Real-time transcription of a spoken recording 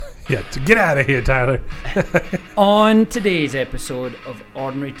Yeah, get out of here, Tyler. On today's episode of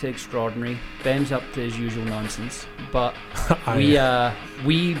Ordinary to Extraordinary, Ben's up to his usual nonsense, but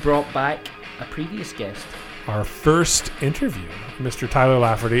we brought back a previous guest. Our first interview, Mr. Tyler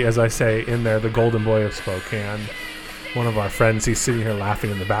Lafferty, as I say in there, the golden boy of Spokane. One of our friends, he's sitting here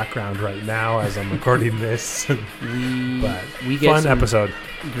laughing in the background right now as I'm recording this. We get fun some episode.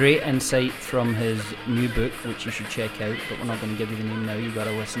 Great insight from his new book, which you should check out, but we're not going to give you the name now, you've got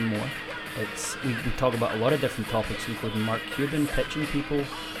to listen more. We talk about a lot of different topics, including Mark Cuban, pitching people,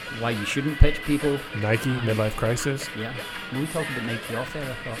 why you shouldn't pitch people. Nike, midlife crisis. Yeah. We talked about Nike off there,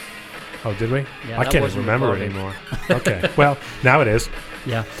 I thought. Oh, did we? Yeah, I that can't wasn't remember recorded. anymore. Okay, well, now it is.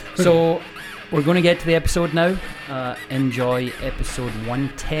 Yeah. So we're going to get to the episode now. Enjoy episode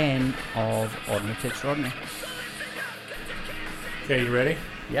 110 of Ordinary to Extraordinary. Okay, you ready?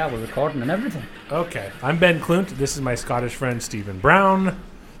 Yeah, we're recording and everything. Okay, I'm Ben Klunt. This is my Scottish friend Stephen Brown.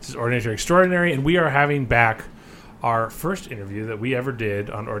 This is Ordinary to Extraordinary, and we are having back our first interview that we ever did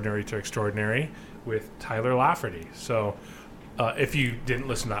on Ordinary to Extraordinary with Tyler Lafferty. So if you didn't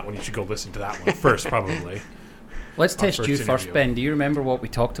listen to that one, you should go listen to that one first, probably. Let's Our test you first first, interview. Ben. Do you remember what we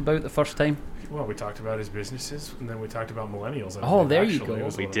talked about the first time? Well, we talked about his businesses, and then we talked about millennials. I Oh, believe, there you actually, go.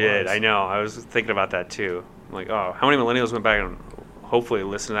 was We what it did. was. I know. I was thinking about that too. I'm like, oh, how many millennials went back and hopefully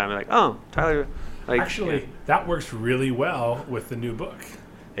listen to that and be like, oh, Tyler. Like, Actually, that works really well with the new book.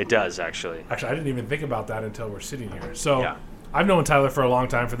 it does actually. Actually, I didn't even think about that until we're sitting here. So Yeah. I've known Tyler for a long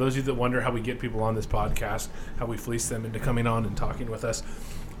time. For those of you that wonder how we get people on this podcast, how we fleece them into coming on and talking with us,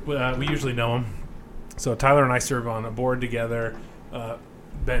 we usually know him. So Tyler and I serve on a board together.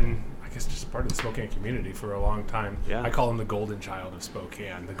 Been, I guess, just a part of the Spokane community for a long time. Yeah. I call him the golden child of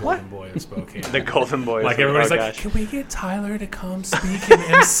Spokane, the golden boy of Spokane. The Golden Boys. Like everybody's oh, like, gosh. can we get Tyler to come speak and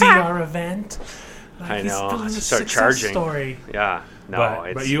MC our event? Like, I he's know. doing a Start success charging. story. Yeah.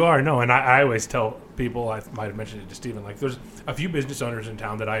 No, But you are, no, and I always tell people, I might have mentioned it to Stephen, like there's a few business owners in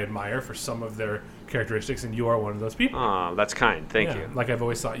town that I admire for some of their characteristics, and you are one of those people. Oh, that's kind. Thank Yeah. you. Like I've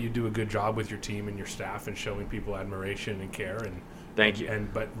always thought you do a good job with your team and your staff and showing people admiration and care, and Thank you.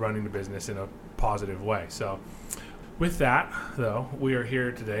 but running the business in a positive way. So with that, though, we are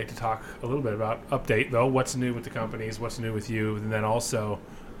here today to talk a little bit about update, though, what's new with the companies, what's new with you, and then also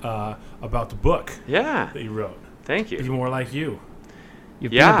about the book Yeah. that you wrote. Thank Be you. more like you.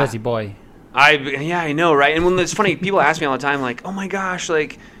 You've Yeah. been a busy boy. I know, right? And when it's funny, people ask me all the time, like, "Oh my gosh,"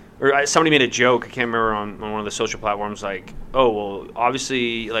 like, or somebody made a joke. I can't remember on one of the social platforms, like, "Oh, well,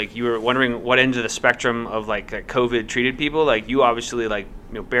 obviously, like, you were wondering what end of the spectrum of like that COVID treated people. Like, you obviously like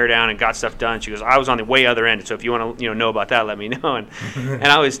bear down and got stuff done." She goes, "I was on the way other end. So if you want to know about that, let me know." And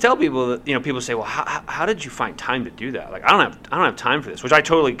I always tell people that people say, "Well, how did you find time to do that?" Like, I don't have time for this, which I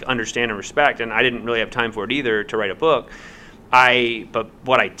totally understand and respect, and I didn't really have time for it either to write a book. But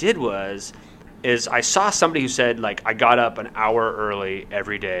what I did is I saw somebody who said, like, I got up an hour early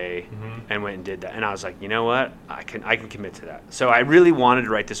every day and went and did that. And I was like, you know what? I can commit to that. So I really wanted to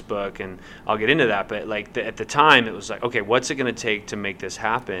write this book, and I'll get into that. But like at the time, it was like, okay, what's it going to take to make this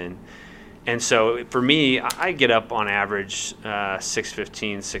happen? And so for me, I get up on average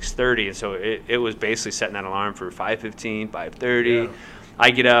 6:15, 6:30. And so it was basically setting that alarm for 5:15, 5:30. Yeah.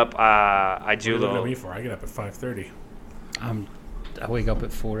 I get up, I do a What are you looking at little... me for? I get up at 5:30. I wake up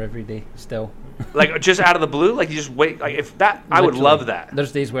at 4 every day still. Like, just out of the blue? Like, you just wait? Like, if that... I would Literally. love that.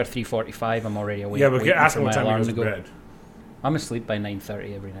 There's days where 3:45 I'm already awake. Yeah, but waiting ask for him what my time he alarm goes to to go. bed. I'm asleep by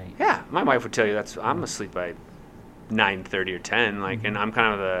 9:30 every night. Yeah, my wife would tell you I'm asleep by 9:30 or 10. Like, and I'm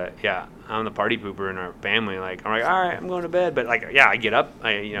kind of I'm the party pooper in our family. Like, I'm like, all right, I'm going to bed. But like, yeah, I get up.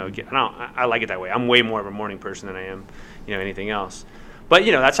 I like it that way. I'm way more of a morning person than I am, anything else. But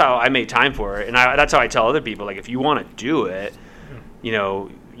that's how I made time for it, and that's how I tell other people. Like, if you want to do it,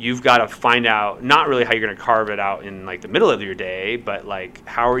 you've got to find out not really how you're going to carve it out in like the middle of your day, but like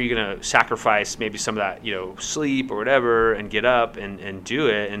how are you going to sacrifice maybe some of that sleep or whatever and get up and do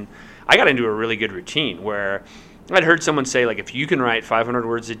it. And I got into a really good routine where I'd heard someone say, like, if you can write 500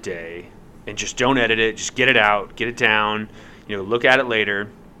 words a day and just don't edit it, just get it out, get it down, look at it later,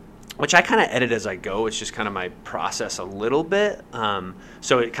 which I kind of edit as I go. It's just kind of my process a little bit.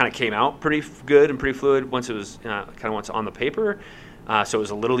 So it kind of came out pretty good and pretty fluid once it was once on the paper. So it was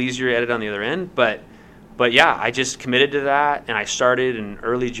a little easier to edit on the other end. But yeah, I just committed to that, and I started in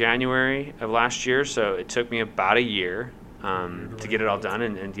early January of last year. So it took me about a year to get it all done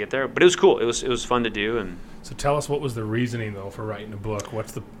and get there. But it was cool. It was fun to do. And So tell us, what was the reasoning, though, for writing a book?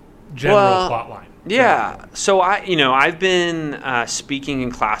 What's the general plot line? Yeah. So I've been speaking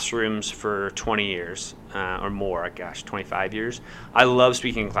in classrooms for 20 years or more. Gosh, 25 years. I love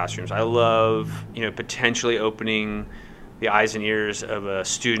speaking in classrooms. I love potentially opening the eyes and ears of a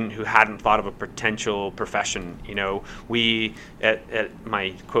student who hadn't thought of a potential profession. We at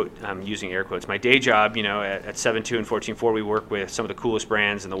my quote, I'm using air quotes, my day job, at 7.2 and 14.4, we work with some of the coolest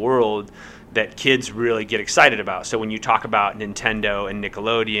brands in the world that kids really get excited about. So when you talk about Nintendo and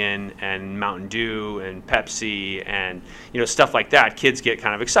Nickelodeon and Mountain Dew and Pepsi and stuff like that, kids get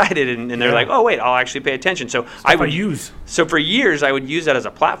kind of excited and they're like, oh wait, I'll actually pay attention. So So for years I would use that as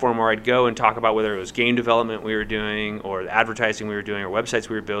a platform where I'd go and talk about whether it was game development we were doing or advertising we were doing or websites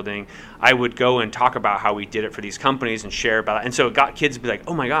we were building. I would go and talk about how we did it for these companies and share about it. And so it got kids to be like,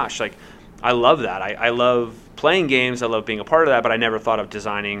 oh my gosh, like I love that. I love playing games. I love being a part of that, but I never thought of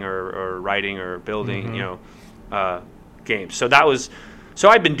designing or writing or building, games. So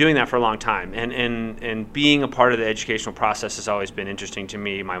I've been doing that for a long time, and being a part of the educational process has always been interesting to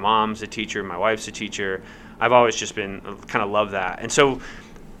me. My mom's a teacher. My wife's a teacher. I've always just been kind of love that. And so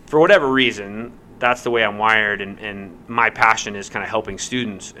for whatever reason, that's the way I'm wired, and my passion is kind of helping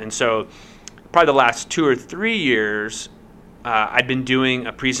students. And so probably the last 2 or 3 years, I'd been doing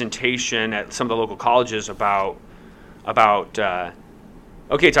a presentation at some of the local colleges about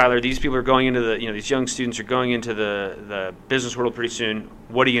okay, Tyler, these people are going into these young students are going into the business world pretty soon.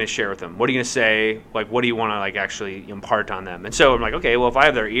 What are you going to share with them? What are you going to say? Like, what do you want to actually impart on them? And so I'm like, okay, well, if I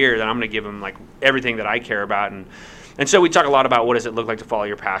have their ear, then I'm going to give them everything that I care about. And so we talk a lot about what does it look like to follow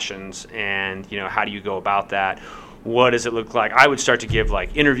your passions, and how do you go about that? What does it look like? I would start to give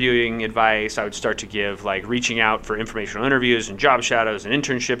interviewing advice. I would start to give reaching out for informational interviews and job shadows and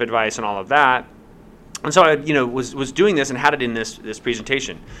internship advice and all of that. And so I was doing this and had it in this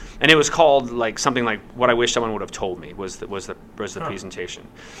presentation, and it was called something like "What I Wish Someone Would Have Told Me" was the presentation,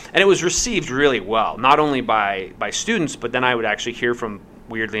 and it was received really well, not only by students, but then I would actually hear from,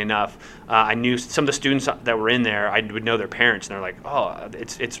 weirdly enough, I knew some of the students that were in there. I would know their parents, and they're like, "Oh,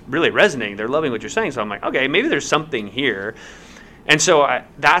 it's really resonating. They're loving what you're saying." So I'm like, "Okay, maybe there's something here." And so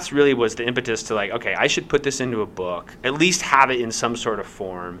that's really was the impetus to okay, I should put this into a book, at least have it in some sort of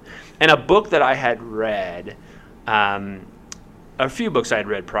form. And a book that I had read, a few books I had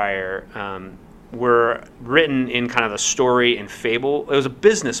read prior, were written in kind of the story and fable. It was a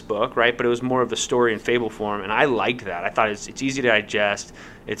business book, right? But it was more of the story and fable form, and I liked that. I thought it's easy to digest.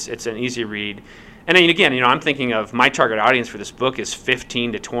 It's an easy read. And then again, I'm thinking of my target audience for this book is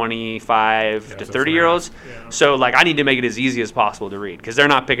 15 to 25 to 30-year-olds. Yeah. So I need to make it as easy as possible to read, because they're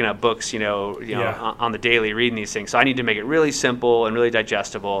not picking up books, on the daily reading these things. So I need to make it really simple and really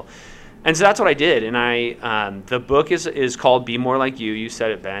digestible. And so that's what I did. And the book is called "Be More Like You." You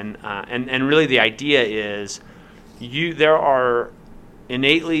said it, Ben. And really the idea is there are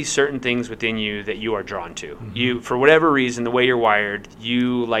innately certain things within you that you are drawn to. Mm-hmm. You, for whatever reason, the way you're wired,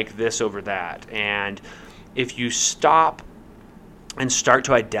 you like this over that. And if you stop and start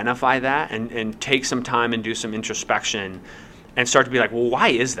to identify that and take some time and do some introspection and start to be like, well, why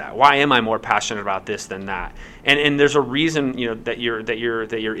is that? Why am I more passionate about this than that? And there's a reason, that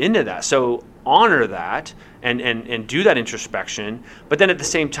you're into that. So honor that and do that introspection. But then at the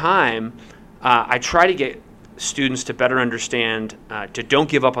same time, I try to get students to better understand, to don't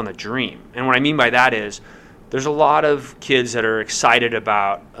give up on the dream. And what I mean by that is there's a lot of kids that are excited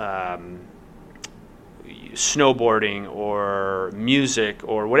about snowboarding or music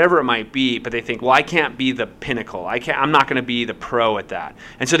or whatever it might be, but they think, well, I can't be the pinnacle. I'm not going to be the pro at that.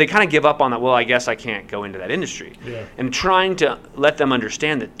 And so they kind of give up on that. Well, I guess I can't go into that industry. Yeah. And trying to let them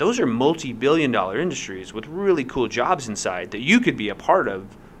understand that those are multi-billion-dollar industries with really cool jobs inside that you could be a part of,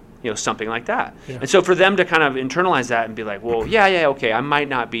 something like that. Yeah. And so for them to kind of internalize that and be like, well, okay, I might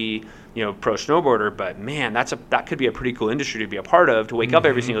not be, pro snowboarder, but man, that could be a pretty cool industry to be a part of, to wake up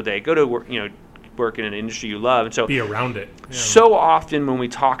every single day, go to work, work in an industry you love. And so be around it. Yeah. So often when we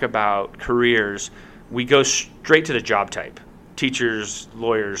talk about careers, we go straight to the job type. Teachers,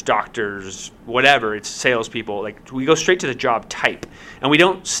 lawyers, doctors, whatever, it's salespeople. We go straight to the job type, and we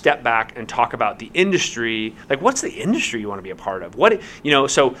don't step back and talk about the industry. What's the industry you want to be a part of?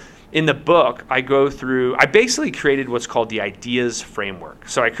 So in the book, I basically created what's called the ideas framework.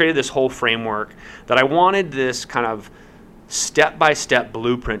 So I created this whole framework that I wanted this kind of step-by-step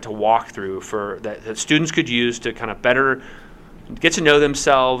blueprint to walk through for that students could use to kind of better get to know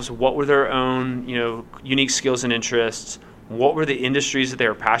themselves. What were their own, unique skills and interests? What were the industries that they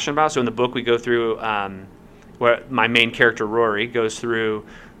were passionate about? So in the book, we go through where my main character, Rory, goes through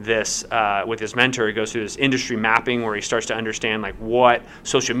this with his mentor. He goes through this industry mapping where he starts to understand what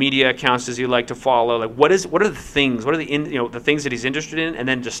social media accounts does he like to follow? What are the things? What are the things that he's interested in? And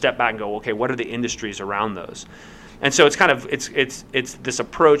then just step back and go, okay, what are the industries around those? And so it's kind of it's this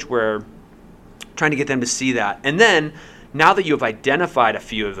approach where trying to get them to see that. And then now that you have identified a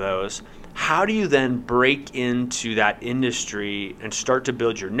few of those, how do you then break into that industry and start to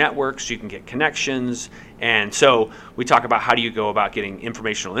build your network so you can get connections? And so we talk about how do you go about getting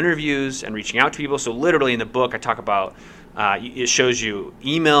informational interviews and reaching out to people. So literally in the book, I talk about it shows you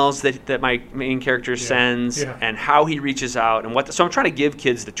emails that my main character sends and how he reaches out and what. So I'm trying to give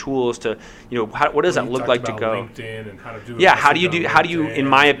kids the tools to, what does that look like to go? LinkedIn and how to do. Yeah, how do you, in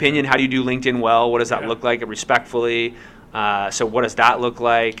my opinion, how do you do LinkedIn well? What does that look like respectfully? So what does that look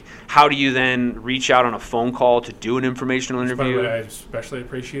like? How do you then reach out on a phone call to do an informational interview? By the way, I especially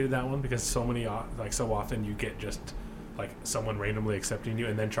appreciated that one because so often you get just like someone randomly accepting you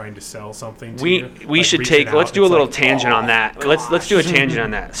and then trying to sell something to you. We should let's do a little tangent on that. Gosh. Let's do a tangent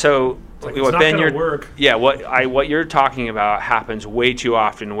on that. So what Ben work. Yeah, what you're talking about happens way too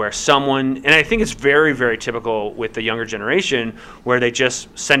often where someone, and I think it's very, very typical with the younger generation where they just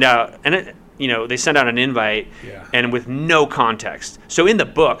send out they send out an invite and with no context. So in the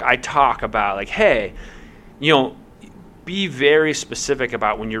book I talk about like, hey, be very specific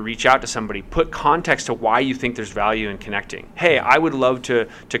about when you reach out to somebody. Put context to why you think there's value in connecting. Hey, I would love to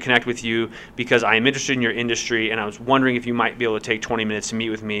connect with you because I am interested in your industry and I was wondering if you might be able to take 20 minutes to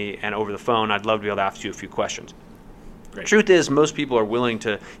meet with me, and over the phone I'd love to be able to ask you a few questions. Great. Truth is, most people are willing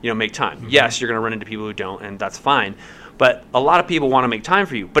to make time. Mm-hmm. Yes, you're going to run into people who don't, and that's fine. But a lot of people want to make time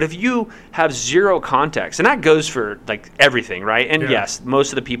for you. But if you have zero context, and that goes for like everything, right? And yes,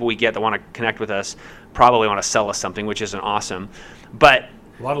 most of the people we get that want to connect with us probably want to sell us something, which isn't awesome. But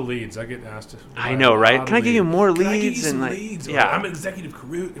a lot of leads. I get asked. I know, right? Can I give you more leads? Can I give you some leads? Yeah, I'm an executive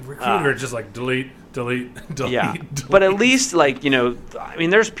recruiter. Just like delete. Yeah, but at least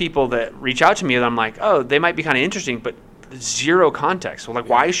there's people that reach out to me and I'm like, oh, they might be kind of interesting, but zero context. So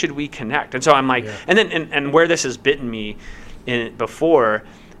why should we connect? And so I'm like, and then and where this has bitten me before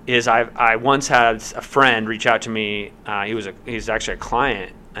is I once had a friend reach out to me. He's actually a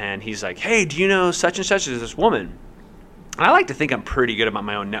client, and he's like, hey, do you know such and such as this woman? And I like to think I'm pretty good about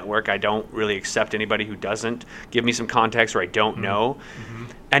my own network. I don't really accept anybody who doesn't give me some context or I don't know. Mm-hmm.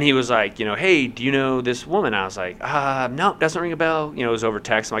 And he was like, hey, do you know this woman? I was like, no, doesn't ring a bell. It was over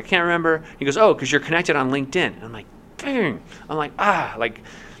text. I'm like, can't remember. He goes, oh, because you're connected on LinkedIn. And I'm like, dang. I'm like, like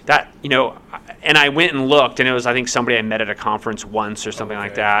that, and I went and looked, and it was, I think, somebody I met at a conference once or something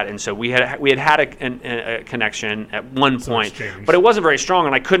like that. And so we had a connection at one point, but it wasn't very strong,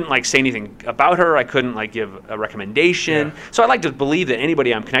 and I couldn't say anything about her. I couldn't give a recommendation. Yeah. So I like to believe that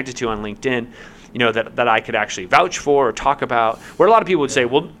anybody I'm connected to on LinkedIn, that I could actually vouch for or talk about, where a lot of people would say,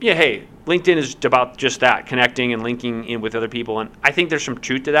 well, yeah, hey, LinkedIn is about just that, connecting and linking in with other people. And I think there's some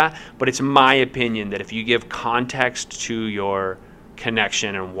truth to that, but it's my opinion that if you give context to your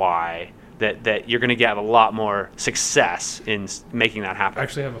connection and why, that you're going to get a lot more success in making that happen. I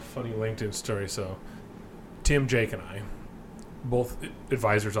actually have a funny LinkedIn story. So Tim, Jake, and I, both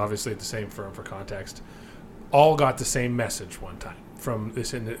advisors obviously at the same firm for context, all got the same message one time from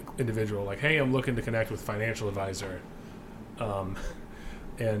this individual, like, hey, I'm looking to connect with financial advisor.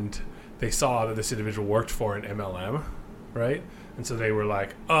 And they saw that this individual worked for an MLM, right? And so they were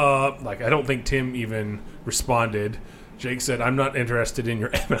like, I don't think Tim even responded. Jake said, I'm not interested in your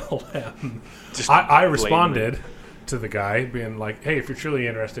MLM. I responded to the guy being like, hey, if you're truly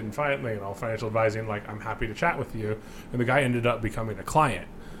interested in financial advising, I'm happy to chat with you. And the guy ended up becoming a client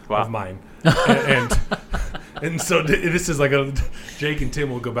of mine. and so this is Jake and Tim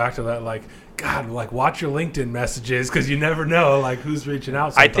will go back to that, God, watch your LinkedIn messages because you never know who's reaching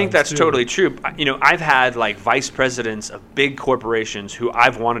out. I think that's totally true. I've had vice presidents of big corporations who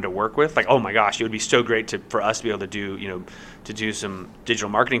I've wanted to work with. Oh my gosh, it would be so great for us to be able to do some digital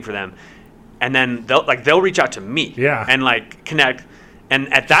marketing for them, and then they'll reach out to me, and connect.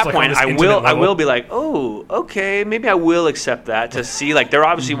 And at that point, I will be like, oh, okay, maybe I will accept that to see they're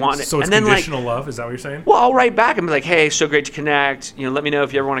obviously wanting. So it's and then conditional love. Is that what you're saying? Well, I'll write back and be like, hey, so great to connect. Let me know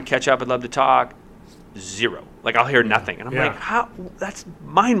if you ever want to catch up. I'd love to talk. Zero. I'll hear nothing, and I'm like, how? That's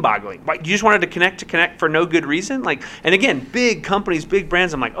mind-boggling. You just wanted to connect for no good reason. And again, big companies, big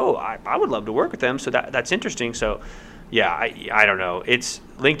brands. I'm like, oh, I would love to work with them. So that's interesting. So, yeah, I don't know.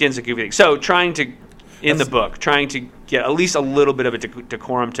 LinkedIn's a goofy thing. So trying to get at least a little bit of a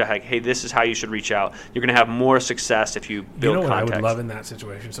decorum to hey, this is how you should reach out. You're going to have more success if you build context. What I would love in that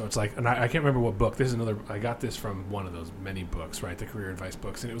situation? So it's and I can't remember what book. This is another. I got this from one of those many books, right? The career advice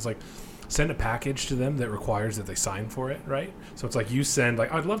books, and it was send a package to them that requires that they sign for it, right? So it's you send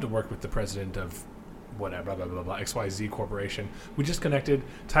I'd love to work with the president of whatever, blah, blah, blah, blah, XYZ corporation. We just connected.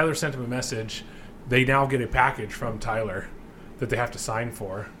 Tyler sent him a message. They now get a package from Tyler that they have to sign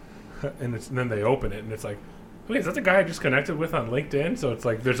for. And then they open it, and it's Wait, is that the guy I just connected with on LinkedIn? So it's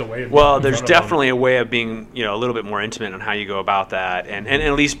like there's a way of Well, being in there's front of him. definitely a way of being, a little bit more intimate on how you go about that, and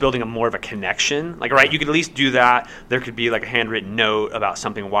at least building a more of a connection. Like, right, you could at least do that. There could be like a handwritten note about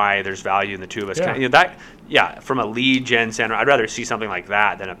something, why there's value in the two of us. Yeah. From a lead gen standpoint, I'd rather see something like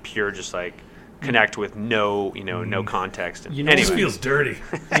that than a pure just like connect with no context. And You know, It just anyway. feels dirty.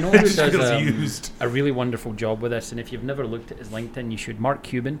 You know It who just does feels used. a really wonderful job with this, and if you've never looked at his LinkedIn, you should. Mark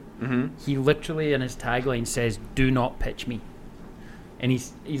Cuban. Mm-hmm. He literally in his tagline says, "Do not pitch me," and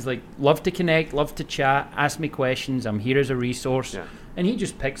he's like, "Love to connect, love to chat, ask me questions. I'm here as a resource." Yeah. And he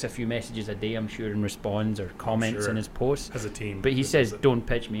just picks a few messages a day, I'm sure, and responds or comments Sure. in his posts. As a team. But he This says, is it. "Don't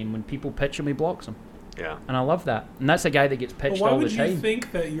pitch me," and when people pitch him, he blocks them. Yeah. And I love that. And that's a guy that gets But pitched why all the would you time.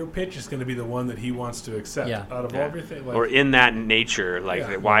 think that your pitch is going to be the one that he wants to accept Yeah. out of Yeah. everything? Like, Or in that nature, like,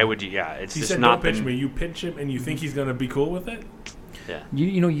 Yeah. why would you? Yeah, it's he just said, not "Don't pitch been. me." You pitch him, and you think he's going to be cool with it? Yeah.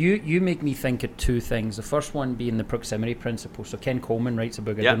 You make me think of two things. The first one being the proximity principle. So Ken Coleman writes a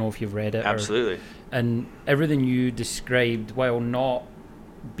book. I Yeah. don't know if you've read it. Absolutely. And everything you described, while not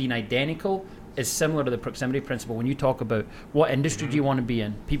being identical, is similar to the proximity principle. When you talk about what industry do you want to be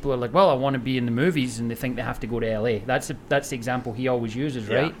in, people are like, "Well, I want to be in the movies," and they think they have to go to LA. That's the example he always uses,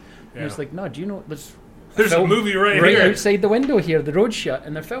 Yeah. right? And Yeah. it's like, no, do you know There's a film movie right right here. outside the window here, the road's shut,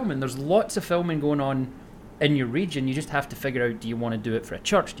 and they're filming. There's lots of filming going on in your region. You just have to figure out, do you want to do it for a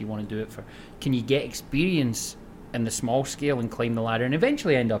church? Do you want to do it for... Can you get experience in the small scale and climb the ladder and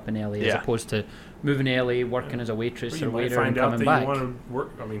eventually end up in LA as Yeah. opposed to moving to LA, working as a waitress Or or you might waiter find and out coming that back? you want to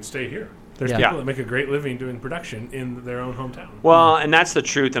work. Stay here. There's Yeah. people that make a great living doing production in their own hometown. Well, and that's the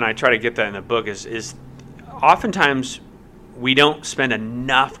truth, and I try to get that in the book. Is oftentimes we don't spend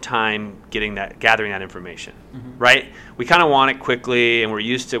enough time gathering that information, right? We kind of want it quickly, and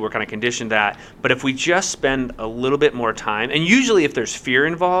we're kind of conditioned that. But if we just spend a little bit more time, and usually if there's fear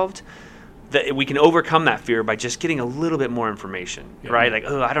involved, that we can overcome that fear by just getting a little bit more information, right? Like,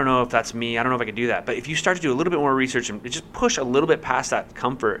 I don't know if that's me. I don't know if I can do that. But if you start to do a little bit more research and just push a little bit past that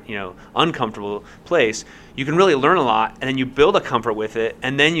comfort, uncomfortable place, you can really learn a lot, and then you build a comfort with it,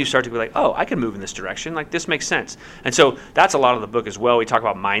 and then you start to be like, I can move in this direction. Like, this makes sense. And so that's a lot of the book as well. We talk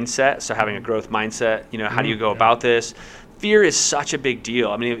about mindset, so having a growth mindset. How do you go about this? Fear is such a big deal.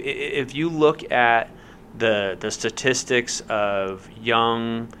 I mean, if you look at the statistics of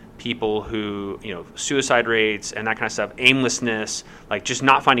young people who, suicide rates and that kind of stuff, aimlessness, like just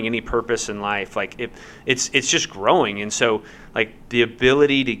not finding any purpose in life, like it's just growing. And so, like, the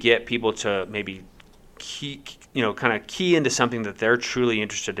ability to get people to maybe key into something that they're truly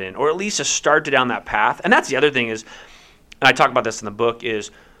interested in, or at least to start down that path. And that's the other thing is, and I talk about this in the book,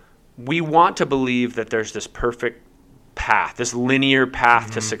 is we want to believe that there's this perfect path, this linear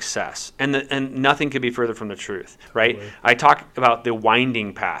path to success, and nothing could be further from the truth, right? Totally. I talk about the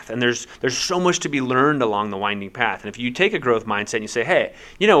winding path, and there's so much to be learned along the winding path. And if you take a growth mindset and you say, hey,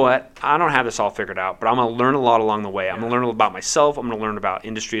 you know what, I don't have this all figured out, but I'm going to learn a lot along the way. I'm going to learn about myself. I'm going to learn about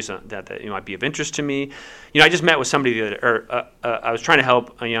industries that might be of interest to me. I just met with somebody I was trying to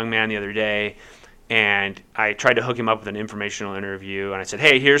help a young man the other day, and I tried to hook him up with an informational interview. And I said,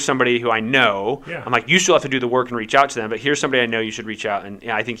 hey, here's somebody who I know. Yeah. I'm like, you still have to do the work and reach out to them, but here's somebody I know you should reach out. And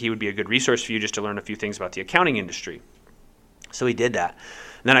I think he would be a good resource for you just to learn a few things about the accounting industry. So he did that.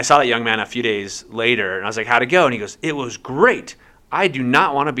 And then I saw that young man a few days later, and I was like, how'd it go? And he goes, it was great. I do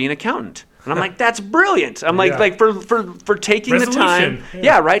not want to be an accountant. And I'm like, that's brilliant. I'm Yeah. like for taking the time, Resolution.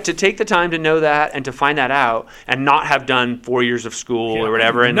 Yeah. right, to take the time to know that and to find that out and not have done 4 years of school Yeah, or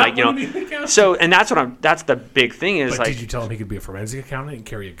whatever. And not wanna be an accountant. so, and that's the big thing is But like, did you tell him he could be a forensic accountant and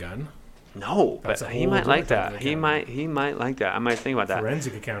carry a gun? no, That's but a he whole might like different type that. of accounting. He might like that. I might think about that.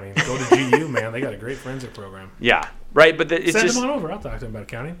 Forensic accounting. Go to GU, man. They got a great forensic program. Yeah, right. But it's Send just, him on over. I'll talk to him about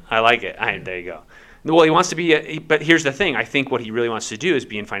accounting. I like it. There you go. Well, he wants to be, but here's the thing. I think what he really wants to do is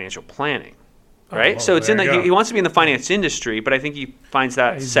be in financial planning. Right, Oh, so it's in there the, you go. he wants to be in the finance industry, but I think he finds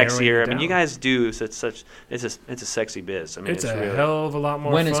that He's narrowing sexier. it I mean, you down. guys do it's a sexy biz. I mean, It's a really, hell of a lot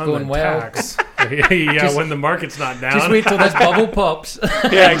more When fun it's going than well. tax. Yeah, when the market's not down. Just wait till this bubble pops.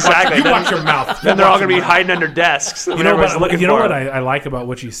 yeah, exactly. You Then- watch your mouth. Then they're all going to be hiding under desks. You know what? You know what I like about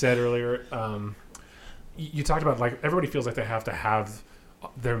what you said earlier. You talked about, like, everybody feels like they have to have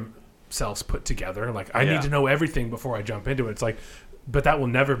themselves put together. Like, I Yeah. need to know everything before I jump into it. It's like, but that will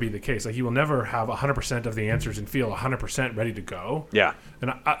never be the case. Like, you will never have 100% of the answers and feel 100% ready to go. Yeah.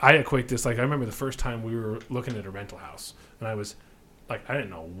 And I equate this, like, I remember the first time we were looking at a rental house, and I was like, I didn't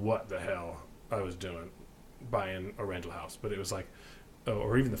know what the hell I was doing buying a rental house, but it was like,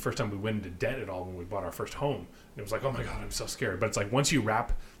 or even the first time we went into debt at all when we bought our first home, it was like, oh my God, I'm so scared. But it's like, once you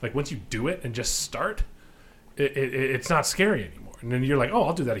do it and just start, it's not scary anymore. And then you're like, oh,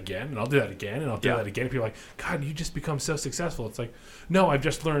 I'll do that again, and I'll do that again, and I'll do Yeah. that again. And people are like, God, you just become so successful. It's like, no, I've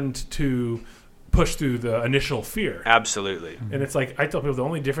just learned to push through the initial fear. Absolutely. And it's like, I tell people the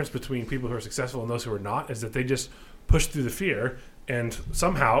only difference between people who are successful and those who are not is that they just push through the fear, and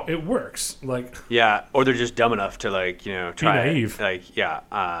somehow it works. Like, Yeah, or they're just dumb enough to like, you know, try it. naive. Like, yeah,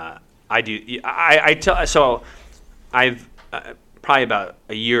 I do. I tell. So, I've probably about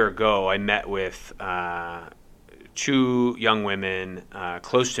a year ago, I met with 2 young women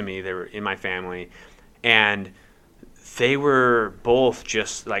close to me. They were in my family, and they were both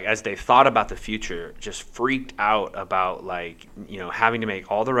just like, as they thought about the future, just freaked out about like, you know, having to make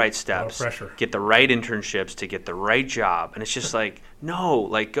all the right steps, pressure. get the right internships to get the right job. And it's just like, no,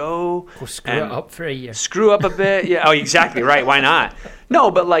 like go screw and it up for a year. screw up a bit. Yeah. Oh, exactly. Right. Why not?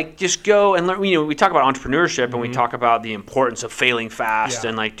 No, but like just go and learn. You know, we talk about entrepreneurship and we talk about the importance of failing fast Yeah.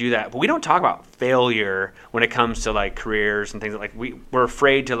 and like do that. But we don't talk about failure when it comes to like careers and things like we're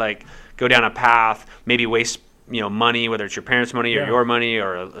afraid to like go down a path, maybe waste, you know, money, whether it's your parents' money or Yeah. your money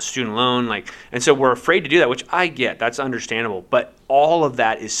or a student loan, like, and so we're afraid to do that, which I get. That's understandable, but all of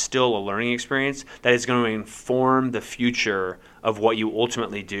that is still a learning experience that is going to inform the future of what you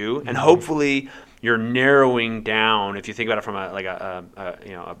ultimately do, and hopefully you're narrowing down. If you think about it from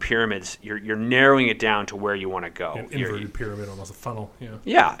a pyramids, you're narrowing it down to where you want to go. an inverted pyramid, almost a funnel. Yeah.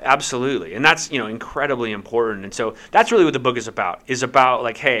 Yeah, absolutely. And that's, you know, incredibly important. And so that's really what the book is about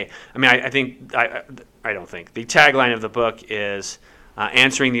like, hey, I mean, I don't think. The tagline of the book is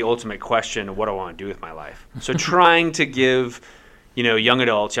answering the ultimate question, what do I want to do with my life? So trying to give, you know, young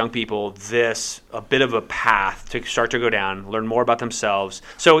adults, young people, a bit of a path to start to go down, learn more about themselves.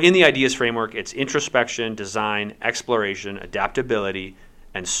 So in the ideas framework, it's introspection, design, exploration, adaptability,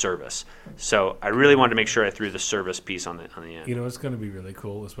 and service. So I really wanted to make sure I threw the service piece on the end. You know what's going to be really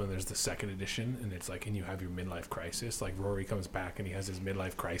cool is when there's the second edition and it's like, and you have your midlife crisis. Like Rory comes back and he has his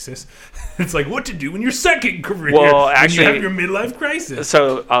midlife crisis. It's like what to do in your second career. Well, when actually- you have your midlife crisis.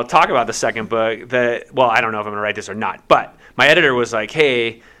 So I'll talk about the second book. I don't know if I'm going to write this or not, but my editor was like,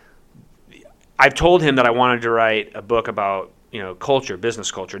 hey, I've told him that I wanted to write a book about, you know, culture,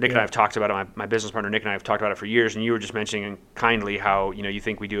 business culture. Nick and I have talked about it. My business partner Nick and I have talked about it for years, and you were just mentioning kindly how, you know, you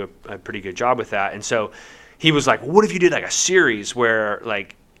think we do a pretty good job with that. And so he was like, well, what if you did like a series where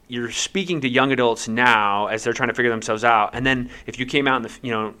like you're speaking to young adults now as they're trying to figure themselves out, and then if you came out in the,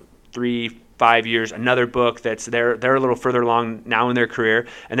 you know, 3-5 years, another book that's they're a little further along now in their career,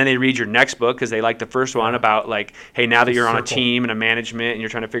 and then they read your next book because they like the first one about like, hey, now that you're on a Circle. team and a management and you're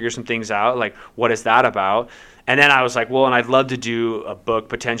trying to figure some things out, like what is that about? And then I was like, well, and I'd love to do a book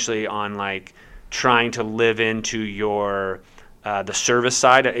potentially on like trying to live into your the service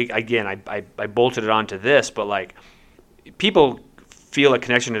side. Again, I bolted it onto this, but like people feel a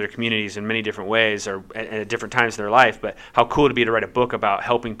connection to their communities in many different ways or at different times in their life, but how cool it'd be to write a book about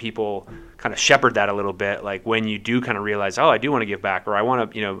helping people kind of shepherd that a little bit, like when you do kind of realize, oh, I do want to give back or I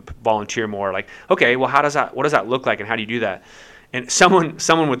want to, you know, volunteer more, like, okay, well, what does that look like and how do you do that? And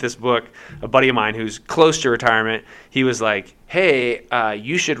someone with this book, a buddy of mine who's close to retirement, he was like, hey,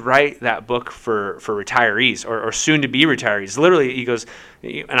 you should write that book for retirees or soon to be retirees. Literally, he goes,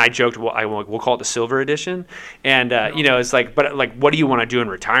 and I joked, well, we'll call it the silver edition. And, you know, it's like, but like, what do you want to do in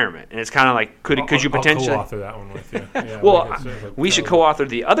retirement? And it's kind of like, could you potentially I'll co-author that one with you? Yeah, well, like it's like we should co-author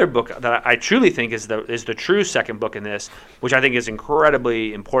the other book that I truly think is the true second book in this, which I think is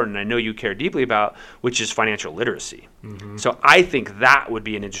incredibly important. I know you care deeply about, which is financial literacy. Mm-hmm. So I think that would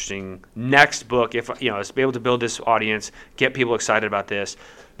be an interesting next book. If you know, is be able to build this audience, get people excited about this,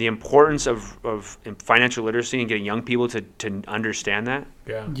 the importance of financial literacy and getting young people to understand that.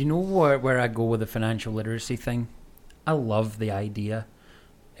 Yeah. Do you know where I go with the financial literacy thing? I love the idea.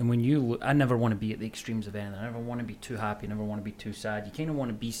 And when you look, I never want to be at the extremes of anything. I never want to be too happy. I never want to be too sad. You kind of want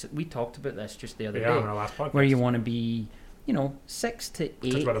to be, we talked about this just the other day, on our last podcast. where you want to be, you know, 6 to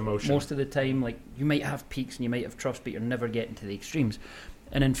 8 about emotion. most of the time. Like you might have peaks and you might have troughs, but you're never getting to the extremes.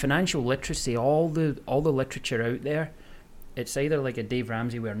 And in financial literacy, all the literature out there, it's either like a Dave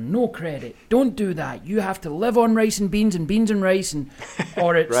Ramsey where no credit, don't do that, you have to live on rice and beans and rice, and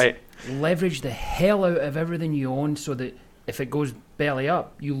or it's Right. leverage the hell out of everything you own so that if it goes belly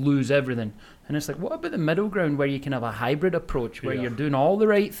up, you lose everything. And it's like, what about the middle ground where you can have a hybrid approach where Yeah. you're doing all the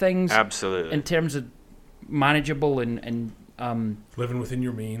right things Absolutely. in terms of manageable and living within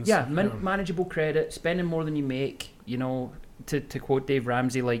your means. manageable credit, spending more than you make, you know, to quote Dave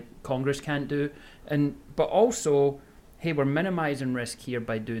Ramsey, like Congress can't do, but also, hey, we're minimizing risk here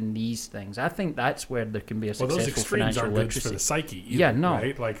by doing these things. I think that's where there can be a Well, those successful extremes financial aren't good literacy. for the psyche either, Yeah, no.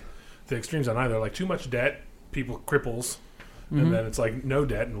 right? Like the extremes on either, like too much debt, people cripples, Mm-hmm. and then it's like no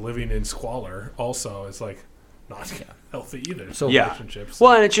debt and living in squalor. Also, it's like not healthy either. So relationships.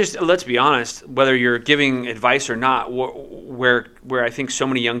 Well, and it's just, let's be honest, whether you're giving advice or not, where I think so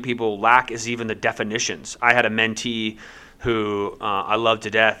many young people lack is even the definitions. I had a mentee who I love to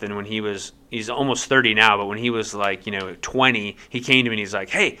death, and when he's almost 30 now, but when he was like, 20, he came to me and he's like,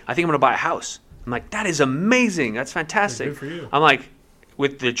 hey, I think I'm going to buy a house. I'm like, that is amazing. That's fantastic. Good for you. I'm like,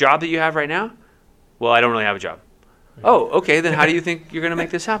 with the job that you have right now? Well, I don't really have a job. Oh, okay, then how do you think you're going to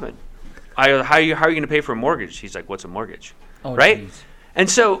make this happen? How are you going to pay for a mortgage? He's like, what's a mortgage? Oh, right? Geez. And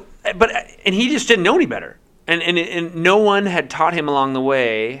so, and he just didn't know any better. And no one had taught him along the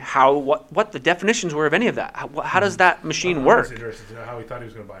way what the definitions were of any of that. How does that machine work? I'm interested to know how he thought he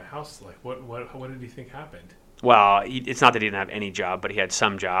was going to buy a house. Like, what did he think happened? Well, it's not that he didn't have any job, but he had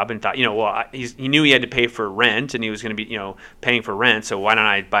some job and thought, he knew he had to pay for rent and he was going to be, paying for rent. So why don't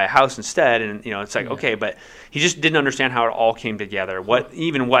I buy a house instead? And, it's like, okay, but he just didn't understand how it all came together. What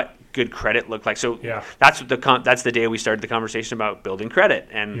good credit looked like. So that's the day we started the conversation about building credit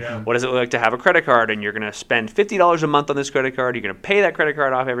and what does it look like to have a credit card, and you're going to spend $50 a month on this credit card. You're going to pay that credit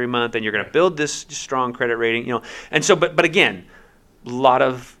card off every month, and you're going to build this strong credit rating. And so, but again, a lot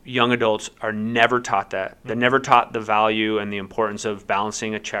of young adults are never taught that. They're never taught the value and the importance of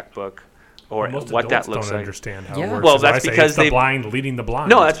balancing a checkbook or what that looks don't like. Understand how it Yeah. works. Well, So I that's say because it's the they blind leading the blind.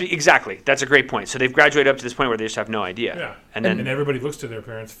 No, exactly. That's a great point. So they've graduated up to this point where they just have no idea. Yeah, and then and everybody looks to their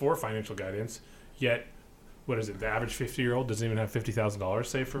parents for financial guidance. Yet, what is it? The average 50-year-old doesn't even have $50,000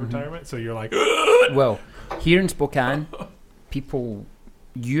 saved for retirement. So you're like, Well, here in Spokane, people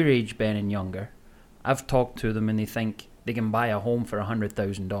your age, Ben, and younger, I've talked to them and they think they can buy a home for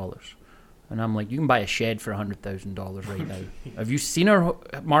 $100,000. And I'm like, you can buy a shed for $100,000 right now. Have you seen our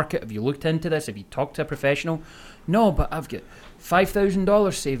market? Have you looked into this? Have you talked to a professional? No, but I've got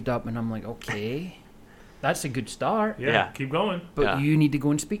 $5,000 saved up. And I'm like, okay, that's a good start. yeah, keep going. But you need to go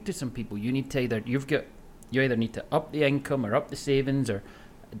and speak to some people. You need to you either need to up the income or up the savings or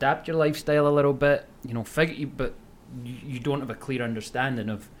adapt your lifestyle a little bit. But you don't have a clear understanding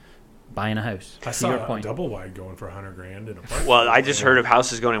of buying a house. I saw a double wide going for $100,000 in a park. Well, I just heard of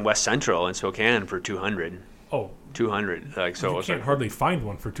houses going in West Central in Spokane for $200,000. Oh, $200,000. Like so, you can't hardly find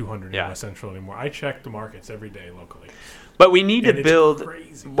one for $200,000 in Yeah. West Central anymore. I check the markets every day locally. But we need And to it's build.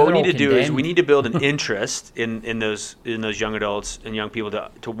 crazy. What we They're need to all do is condemned. we need to build an interest in those young adults and young people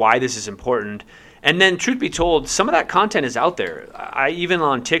to why this is important. And then, truth be told, some of that content is out there. I even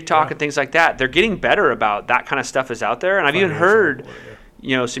on TikTok and things like that, they're getting better about that kind of stuff is out there. And I've even heard,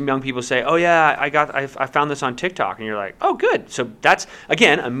 some young people say, "Oh yeah, I found this on TikTok," and you're like, "Oh, good." So that's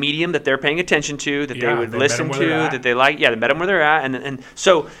again a medium that they're paying attention to, that they would they met listen them where to, they're at. that they like. Yeah, they met them where they're at, and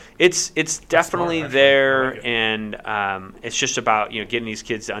so it's definitely actually. there, I like it. and it's just about getting these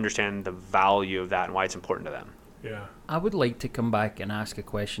kids to understand the value of that and why it's important to them. Yeah. I would like to come back and ask a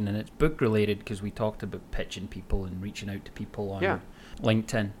question, and it's book related because we talked about pitching people and reaching out to people on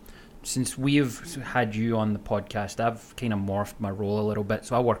LinkedIn. Since we've had you on the podcast, I've kind of morphed my role a little bit.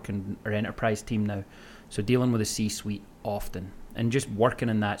 So I work in our enterprise team now, so dealing with a C-suite often, and just working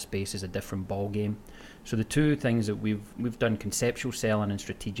in that space is a different ball game. So the two things that we've done conceptual selling and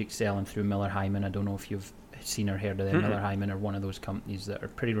strategic selling through Miller Hyman. I don't know if you've seen or heard of them. Miller Hyman are one of those companies that are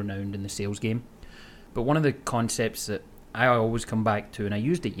pretty renowned in the sales game. But one of the concepts that I always come back to, and I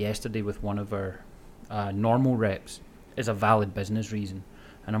used it yesterday with one of our normal reps, is a valid business reason.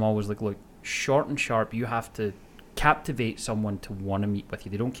 And I'm always like, look, short and sharp, you have to captivate someone to want to meet with you.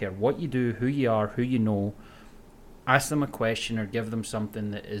 They don't care what you do, who you are, who you know. Ask them a question or give them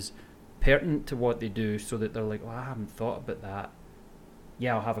something that is pertinent to what they do so that they're like, well, I haven't thought about that.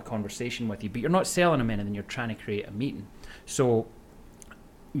 Yeah, I'll have a conversation with you. But you're not selling them anything, you're trying to create a meeting. So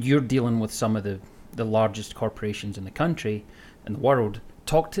you're dealing with some of the largest corporations in the country and the world.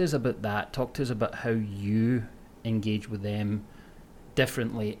 Talk to us about that. Talk to us about how you engage with them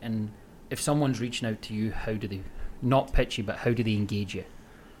differently, and if someone's reaching out to you, how do they not pitch you, but how do they engage you?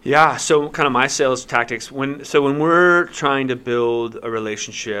 Yeah, so kind of my sales tactics when we're trying to build a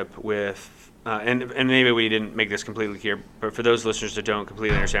relationship with and maybe we didn't make this completely clear, but for those listeners that don't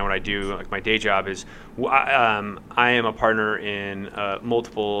completely understand what I do, like my day job is I am a partner in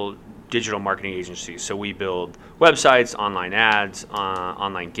multiple digital marketing agencies. So we build websites, online ads,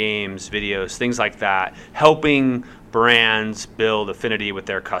 online games, videos, things like that, helping brands build affinity with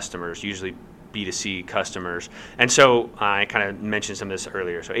their customers, usually B2C customers. And so I kind of mentioned some of this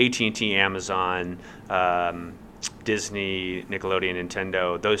earlier. So AT&T, Amazon, Disney, Nickelodeon,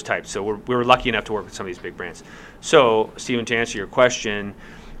 Nintendo, those types. So we were lucky enough to work with some of these big brands. So Stephen, to answer your question,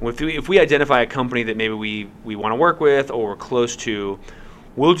 if we identify a company that maybe we want to work with or we're close to,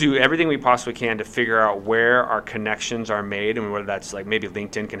 we'll do everything we possibly can to figure out where our connections are made, and whether that's like maybe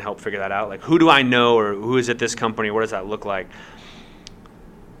LinkedIn can help figure that out. Like, who do I know, or who is at this company? What does that look like?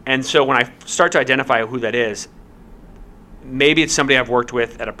 And so when I start to identify who that is, maybe it's somebody I've worked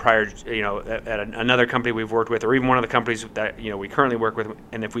with at a prior, at another company we've worked with, or even one of the companies that we currently work with.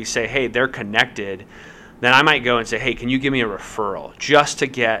 And if we say, hey, they're connected, then I might go and say, hey, can you give me a referral just to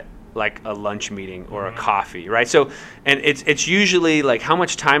get like a lunch meeting or a coffee, right? So, and it's usually like how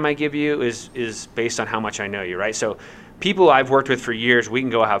much time I give you is based on how much I know you, right? So people I've worked with for years, we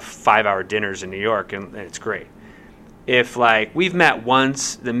can go have 5-hour dinners in New York, and it's great. If like we've met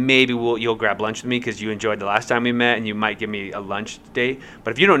once, then maybe you'll grab lunch with me because you enjoyed the last time we met, and you might give me a lunch date.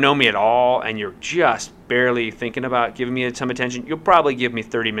 But if you don't know me at all and you're just barely thinking about giving me some attention, you'll probably give me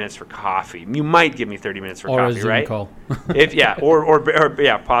 30 minutes for coffee. You might give me 30 minutes for or coffee, a Zoom right? Call.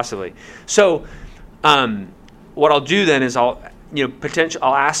 or possibly. So, what I'll do then is I'll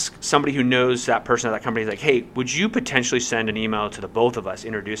ask somebody who knows that person at that company, like, hey, would you potentially send an email to the both of us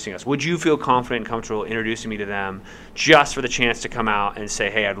introducing us? Would you feel confident and comfortable introducing me to them just for the chance to come out and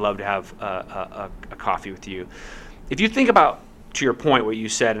say, hey, I'd love to have a coffee with you? If you think about, to your point, what you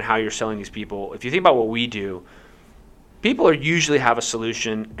said and how you're selling these people, if you think about what we do, people usually have a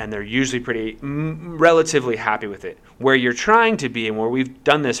solution, and they're usually pretty relatively happy with it. Where you're trying to be, and where we've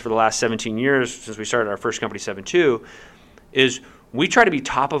done this for the last 17 years since we started our first company, 7.2, is we try to be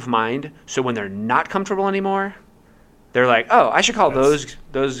top of mind, so when they're not comfortable anymore, they're like, oh, I should call those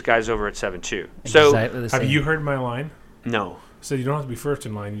guys over at 7.2. So Exactly the same. Have you heard my line? no. So you don't have to be first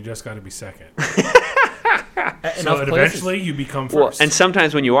in line. You just got to be second. Enough So places. eventually you become Well, first. and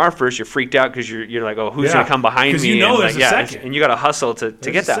sometimes when you are first, you're freaked out because you're like, oh, who's Yeah, going to come behind 'cause me? you know and there's like, a yeah, second. and you got to hustle to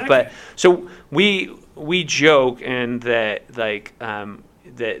There's get a that. second. But so we joke and that like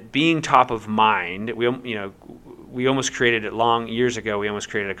that being top of mind, we almost created it years ago. We almost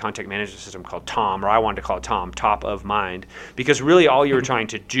created a content management system called TOM, or I wanted to call it TOM, top of mind, because really all you were trying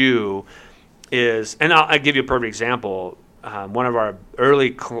to do is, and I'll give you a perfect example. One of our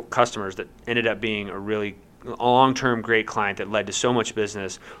early customers that ended up being a really long-term great client that led to so much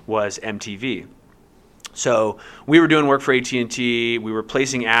business was MTV. So we were doing work for AT&T. We were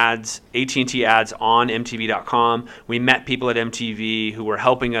placing ads, AT&T ads on MTV.com. We met people at MTV who were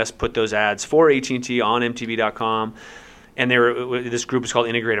helping us put those ads for AT&T on MTV.com. And this group is called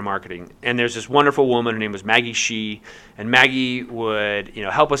Integrated Marketing. And there's this wonderful woman, her name was Maggie Shee, and Maggie would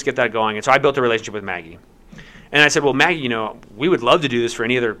help us get that going. And so I built a relationship with Maggie. And I said, well, Maggie, we would love to do this for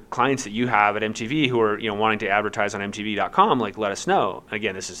any other clients that you have at MTV who are wanting to advertise on MTV.com. Like, let us know.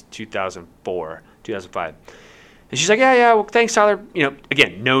 Again, this is 2004. 2005. And she's like, yeah, well, thanks, Tyler.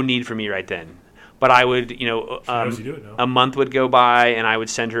 Again, no need for me right then. But I would, a month would go by, and I would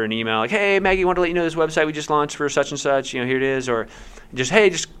send her an email like, hey, Maggie, I want to let you know this website we just launched for such and such. Here it is. Or just, hey,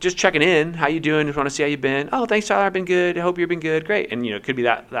 just checking in. How you doing? Just want to see how you've been. Oh, thanks, Tyler. I've been good. I hope you've been good. Great. And, it could be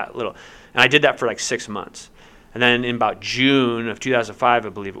that little. And I did that for like 6 months. And then in about June of 2005, I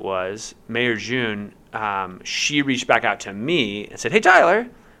believe it was, May or June, she reached back out to me and said, hey, Tyler,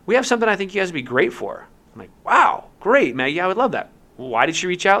 we have something I think you guys would be great for. I'm like, wow, great, Maggie, I would love that. Why did she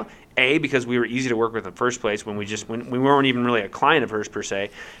reach out? A, because we were easy to work with in the first place when we weren't even really a client of hers per se.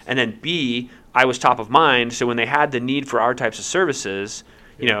 And then B, I was top of mind. So when they had the need for our types of services,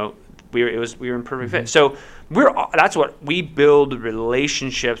 we were in perfect fit. So that's what we build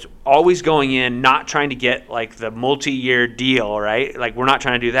relationships, always going in, not trying to get like the multi-year deal, right? Like we're not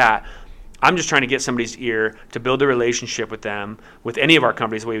trying to do that. I'm just trying to get somebody's ear to build a relationship with them, with any of our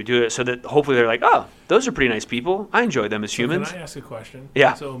companies, the way we do it, so that hopefully they're like, oh, those are pretty nice people. I enjoy them as humans. Can I ask a question?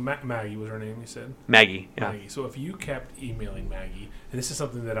 Yeah. So Maggie was her name, you said? Maggie, yeah. Maggie. So if you kept emailing Maggie, and this is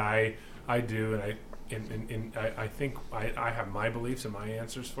something that I do, and I think I have my beliefs and my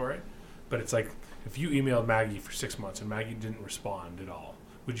answers for it, but it's like if you emailed Maggie for 6 months and Maggie didn't respond at all,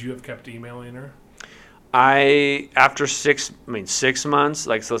 would you have kept emailing her? After 6 months,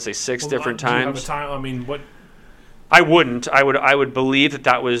 like so let's say six different do you have times. a time? What? I wouldn't. I would believe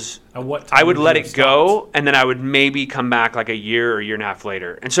that was. At what time I would you let have it go, and then I would maybe come back like a year or a year and a half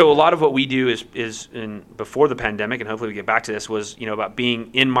later. And so a lot of what we do is before the pandemic, and hopefully we get back to this, was about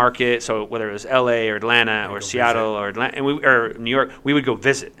being in market. So whether it was LA or Atlanta or Seattle or Atlanta, or New York, we would go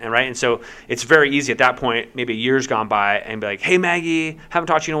visit, right? And so it's very easy at that point. Maybe a year's gone by, and be like, "Hey Maggie, haven't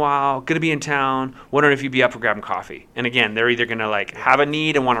talked to you in a while. Going to be in town. Wondering if you'd be up for grabbing coffee." And again, they're either going to like have a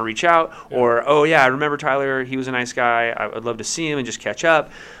need and want to reach out, or oh yeah, I remember Tyler. He was a nice guy. guy. I would love to see him and just catch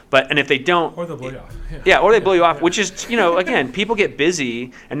up. And if they don't, or they'll blow you off. Yeah, or they blow you off, which is, again, people get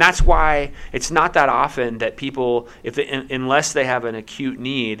busy, and that's why it's not that often that people, unless they have an acute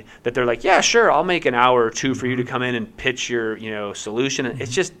need, that they're like, yeah, sure, I'll make an hour or two for you to come in and pitch your, solution.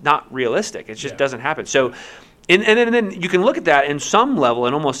 It's just not realistic. It just doesn't happen. So, and then you can look at that in some level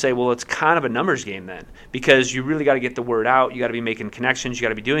and almost say, well, it's kind of a numbers game then, because you really got to get the word out. You got to be making connections. You got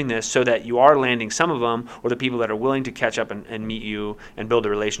to be doing this so that you are landing some of them, or the people that are willing to catch up and meet you and build a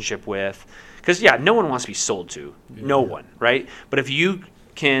relationship with. Because, no one wants to be sold to. No one, right? But if you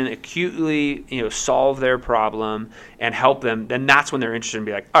can acutely, solve their problem and help them, then that's when they're interested in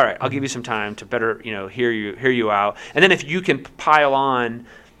be like, all right, I'll give you some time to better, hear you out. And then if you can pile on,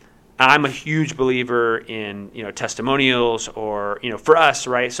 I'm a huge believer in, testimonials, or, for us,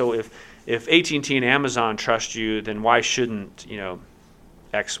 right? So if AT&T and Amazon trust you, then why shouldn't,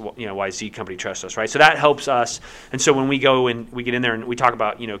 X, YZ company trust us, right? So that helps us. And so when we go and we get in there and we talk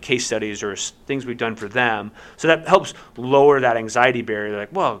about, case studies or things we've done for them, so that helps lower that anxiety barrier. They're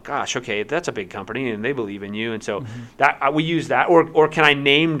like, well, gosh, okay, that's a big company and they believe in you. And so that we use that. Or can I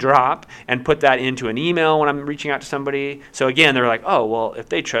name drop and put that into an email when I'm reaching out to somebody? So again, they're like, oh, well, if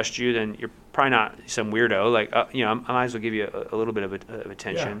they trust you, then you're probably not some weirdo. Like, I might as well give you a little bit of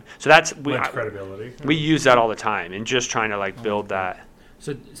attention. Yeah. So that's credibility. We use that all the time and just trying to build that.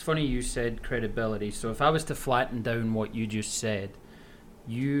 So it's funny you said credibility. So if I was to flatten down what you just said,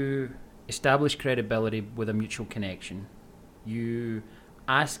 you establish credibility with a mutual connection. You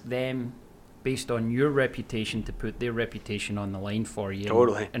ask them, based on your reputation, to put their reputation on the line for you.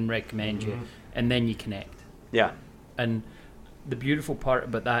 Totally. And recommend you. And then you connect. Yeah. And the beautiful part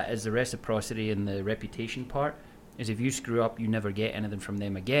about that is the reciprocity and the reputation part is if you screw up, you never get anything from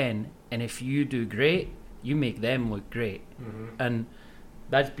them again. And if you do great, you make them look great. And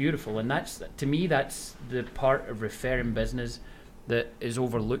that's beautiful, and that's, to me, that's the part of referring business that is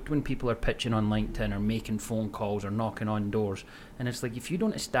overlooked when people are pitching on LinkedIn or making phone calls or knocking on doors. And it's like, if you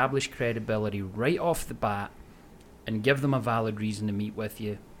don't establish credibility right off the bat and give them a valid reason to meet with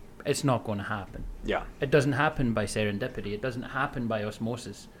you, it's not going to happen. Yeah. It doesn't happen by serendipity. It doesn't happen by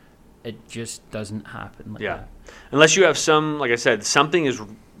osmosis. It just doesn't happen like that. Unless you have like I said, something is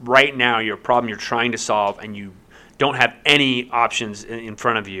right now your problem you're trying to solve, and you don't have any options in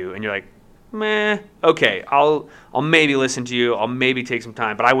front of you, and you're like, meh, okay, I'll maybe listen to you, I'll maybe take some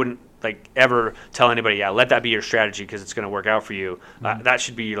time, but I wouldn't ever tell anybody, let that be your strategy because it's going to work out for you. That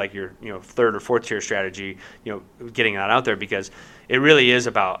should be your third or fourth tier strategy, getting that out there, because it really is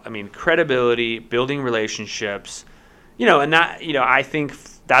about, credibility, building relationships, and that, I think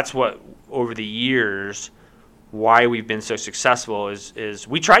that's what over the years why we've been so successful is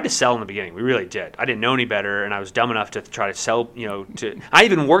we tried to sell in the beginning. We really did. I didn't know any better, and I was dumb enough to try to sell, I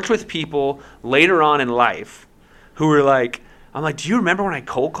even worked with people later on in life who were like, I'm like, do you remember when I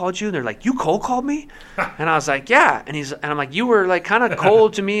cold called you? And they're like, you cold called me? And I was like, yeah. And I'm like, you were kind of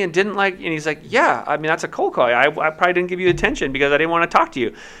cold to me and didn't and he's like, yeah, that's a cold call. I probably didn't give you attention because I didn't want to talk to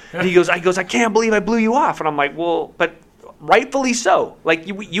you. And he goes, I can't believe I blew you off. And I'm like, well, but rightfully so.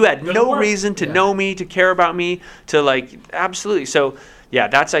 You had no reason to know me, to care about me, to absolutely. So yeah,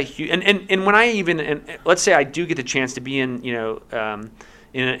 that's a huge. And when I even let's say I do get the chance to be in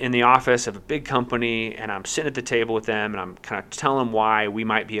in the office of a big company, and I'm sitting at the table with them, and I'm kind of telling them why we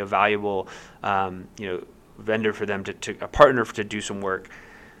might be a valuable vendor for them to a partner to do some work.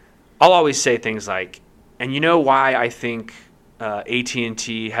 I'll always say things like, and why I think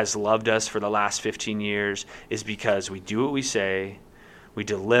AT&T has loved us for the last 15 years is because we do what we say, we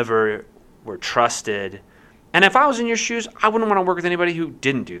deliver, we're trusted. And if I was in your shoes, I wouldn't want to work with anybody who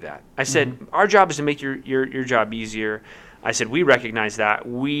didn't do that. I said, our job is to make your job easier. I said, we recognize that.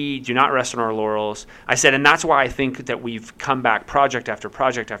 We do not rest on our laurels. I said, and that's why I think that we've come back project after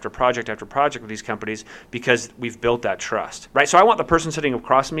project after project after project with these companies, because we've built that trust, right? So I want the person sitting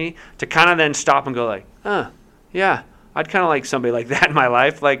across me to kind of then stop and go yeah, I'd kind of like somebody like that in my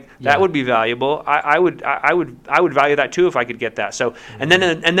life. That would be valuable. I would value that too if I could get that. So and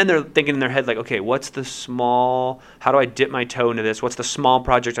then they're thinking in their head okay, what's the small? How do I dip my toe into this? What's the small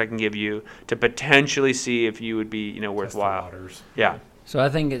project I can give you to potentially see if you would be worthwhile? Yeah. So I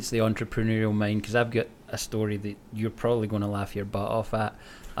think it's the entrepreneurial mind, because I've got a story that you're probably going to laugh your butt off at.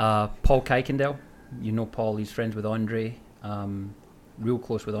 Paul Kuykendall, Paul. He's friends with Andre. Real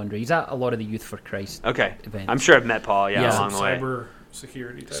close with Andre. He's at a lot of the Youth for Christ events. I'm sure I've met Paul, along the way. Cyber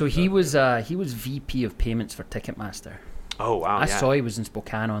security type So he stuff. was VP of payments for Ticketmaster. Oh, wow. I saw he was in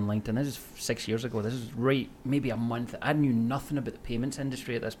Spokane on LinkedIn. This is 6 years ago. This is maybe a month. I knew nothing about the payments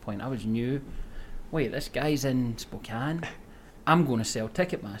industry at this point. I was new. Wait, this guy's in Spokane? I'm going to sell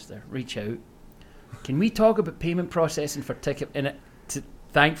Ticketmaster. Reach out. can we talk about payment processing for ticket? And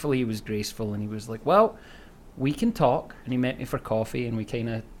thankfully he was graceful and he was like, well, we can talk. And he met me for coffee and we kind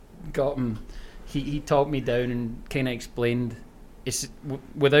of got him. He talked me down and kind of explained,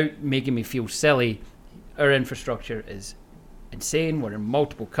 without making me feel silly, our infrastructure is insane. We're in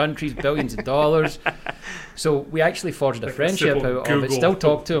multiple countries, billions of dollars. So we actually forged a friendship out of it. Still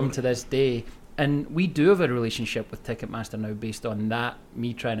talk to him to this day. And we do have a relationship with Ticketmaster now based on that,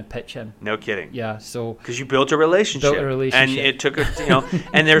 me trying to pitch him. No kidding. Yeah, so... Because you built a relationship. And it took,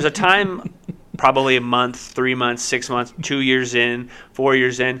 and there's a time, probably a month, 3 months, 6 months, 2 years in, 4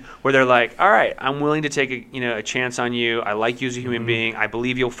 years in, where they're like, all right, I'm willing to take a chance on you. I like you as a human being. I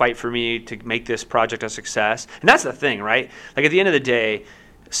believe you'll fight for me to make this project a success. And that's the thing, right? Like, at the end of the day,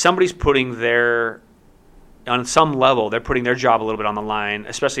 somebody's putting on some level, they're putting their job a little bit on the line,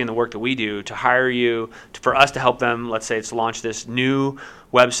 especially in the work that we do, to hire you, for us to help them. Let's say it's launch this new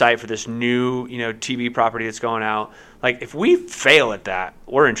website for this new, TV property that's going out. Like, if we fail at that,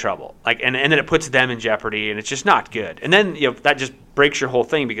 we're in trouble. Like, and then it puts them in jeopardy, and it's just not good. And then that just breaks your whole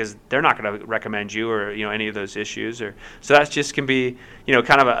thing because they're not going to recommend you or any of those issues. So that just can be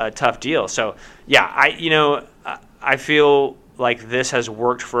kind of a tough deal. So yeah, I feel like this has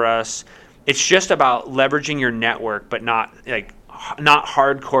worked for us. It's just about leveraging your network, but not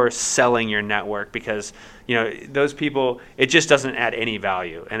hardcore selling your network, because those people, it just doesn't add any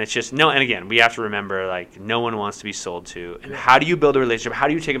value. And it's just and again, we have to remember, like, no one wants to be sold to. And how do you build a relationship? How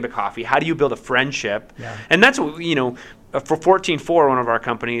do you take them to coffee? How do you build a friendship? Yeah. And that's what for 14.4, one of our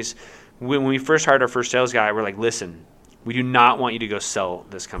companies, when we first hired our first sales guy, we're like, listen, we do not want you to go sell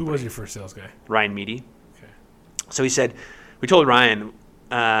this company. Who was your first sales guy? Ryan Meady. Okay. So we told Ryan,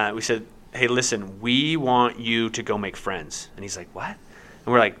 we said, hey, listen, we want you to go make friends. And he's like, what? And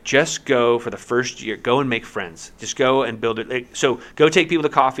we're like, just go for the first year. Go and make friends. Just go and build it. So go take people to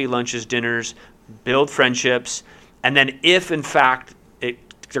coffee, lunches, dinners, build friendships. And then if, in fact,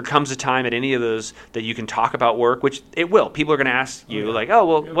 there comes a time at any of those that you can talk about work, which it will. People are going to ask you,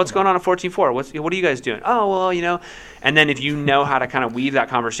 what's going on at 14.4? What are you guys doing? Oh, well, And then if you know how to kind of weave that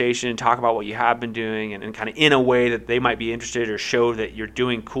conversation and talk about what you have been doing and kind of in a way that they might be interested or show that you're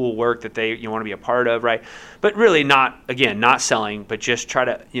doing cool work that you want to be a part of, right? But really not selling, but just try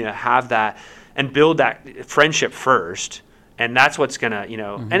to, have that and build that friendship first. And that's what's going to,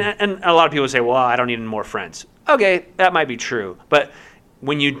 and a lot of people say, well, I don't need any more friends. Okay, that might be true. But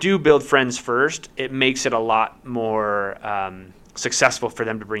when you do build friends first, it makes it a lot more successful for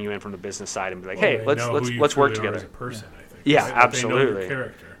them to bring you in from the business side and be like, hey, let's work together. As a person, I think. Yeah, absolutely. They know your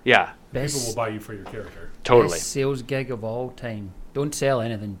character. Yeah. People will buy you for your character. Totally. Best sales gig of all time. Don't sell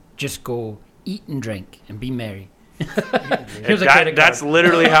anything. Just go eat and drink and be merry. That's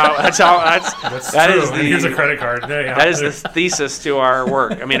literally how. That's true. Here's a credit card. That is the thesis to our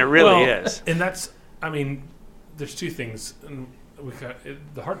work. I mean, it really is. And there's two things. And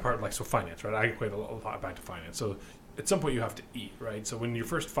the hard part, like, so finance, right? I equate a lot back to finance. So at some point you have to eat, right? So when your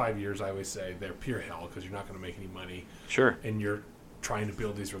first 5 years, I always say they're pure hell because you're not going to make any money. Sure. And you're trying to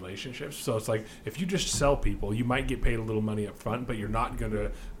build these relationships. So it's like, if you just sell people, you might get paid a little money up front, but you're not going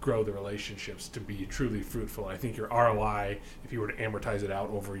to grow the relationships to be truly fruitful. I think your ROI, if you were to amortize it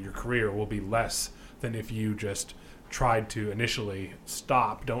out over your career, will be less than if you just tried to initially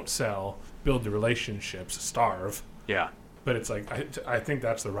stop, don't sell, build the relationships, starve. Yeah. But it's like, I think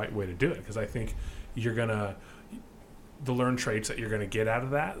that's the right way to do it, because I think you're going to, the learned traits that you're going to get out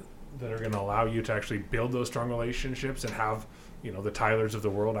of that are going to allow you to actually build those strong relationships and have, the Tylers of the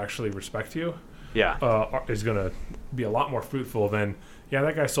world actually respect you. Yeah. Is going to be a lot more fruitful than,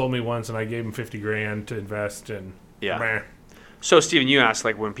 that guy sold me once and I gave him $50,000 to invest and meh. So, Stephen, you asked,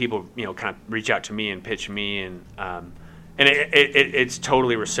 like, when people, kind of reach out to me and pitch me and it's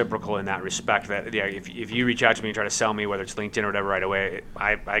totally reciprocal in that respect. That if you reach out to me and try to sell me, whether it's LinkedIn or whatever, right away,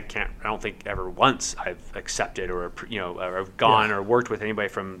 I don't think ever once I've accepted or or gone or worked with anybody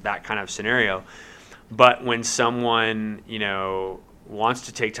from that kind of scenario. But when someone wants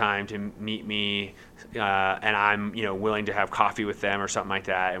to take time to meet me, and I'm willing to have coffee with them or something like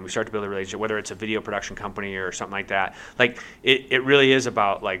that, and we start to build a relationship, whether it's a video production company or something like that, like it really is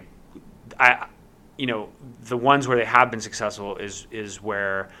about, like, the ones where they have been successful is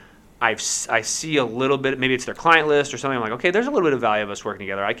where I see a little bit, maybe it's their client list or something. I'm like, okay, there's a little bit of value of us working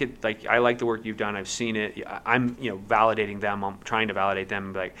together. I like the work you've done. I've seen it. I'm, validating them. I'm trying to validate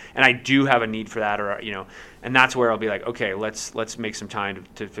them. And I do have a need for that, or, and that's where I'll be like, okay, let's make some time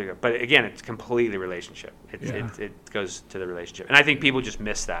to figure. But again, it's completely relationship. It goes to the relationship. And I think people just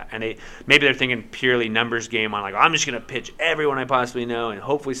miss that. And maybe they're thinking purely numbers game on, like, I'm just going to pitch everyone I possibly know and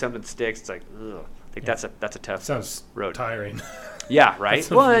hopefully something sticks. It's like, ugh. I think that's a tough Sounds road. Tiring. Yeah, right.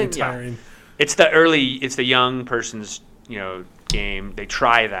 Really tiring. it's the young person's, game. They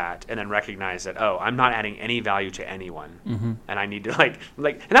try that and then recognize that, oh, I'm not adding any value to anyone, and I need to and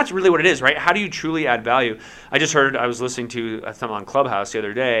that's really what it is, right? How do you truly add value? I was listening to something on Clubhouse the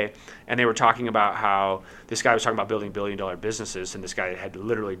other day, and they were talking about how this guy was talking about building billion-dollar businesses, and this guy had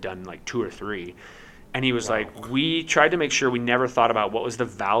literally done like 2 or 3. And he was like, we tried to make sure we never thought about what was the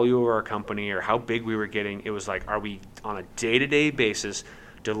value of our company or how big we were getting. It was like, are we on a day-to-day basis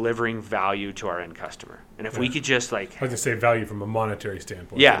delivering value to our end customer? And if we could just I was going to say value from a monetary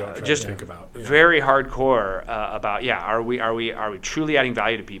standpoint. Just think about very hardcore about are we truly adding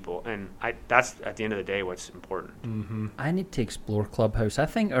value to people? And that's at the end of the day what's important. Mm-hmm. I need to explore Clubhouse. I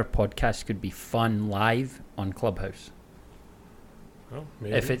think our podcast could be fun live on Clubhouse. Well,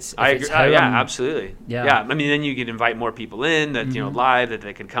 maybe. If it's I it's agree. how I'm- Absolutely. Yeah. I mean, then you could invite more people in that live, that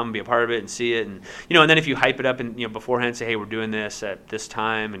they can come and be a part of it and see it, and and then if you hype it up and beforehand, say, hey, we're doing this at this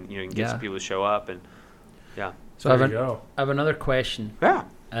time, and you can get some people to show up, and So There you go. I have another question, yeah.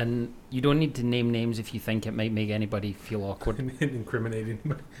 and you don't need to name names if you think it might make anybody feel awkward. Incriminating.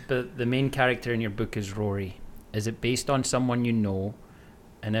 But the main character in your book is Rory. Is it based on someone you know?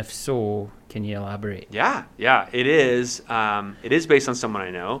 And if so, can you elaborate? Yeah, it is. It is based on someone I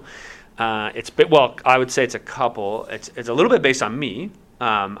know. I would say it's a couple. It's a little bit based on me.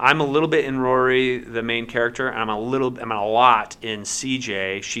 I'm a little bit in Rory, the main character, and I'm a lot in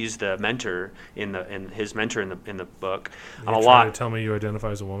CJ. She's the mentor in his mentor in the book. I'm a lot. To tell me you identify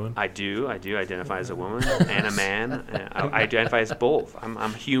as a woman. I do identify as a woman and a man. I identify as both.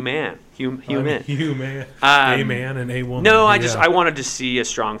 I'm human. Human. Human. A man and a woman. No, I wanted to see a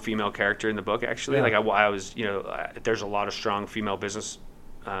strong female character in the book. Actually, Yeah. I was, there's a lot of strong female business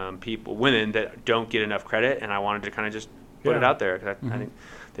women that don't get enough credit, and I wanted to kind of just put it out there, 'cause I think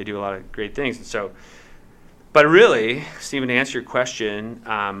they do a lot of great things. And so, but really, Stephen, to answer your question,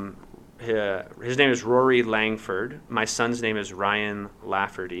 his name is Rory Langford. My son's name is Ryan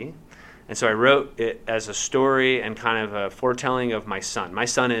Lafferty. And so I wrote it as a story and kind of a foretelling of my son. My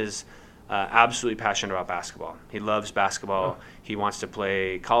son is absolutely passionate about basketball. He loves basketball. He wants to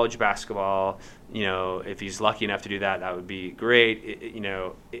play college basketball. If he's lucky enough to do that, that would be great.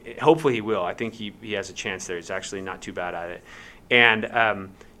 Hopefully he will. I think he has a chance there. He's actually not too bad at it.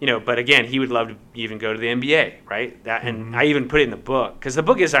 And, but again, he would love to even go to the NBA, right? And I even put it in the book, because the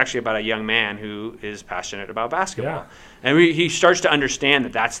book is actually about a young man who is passionate about basketball. Yeah. And he starts to understand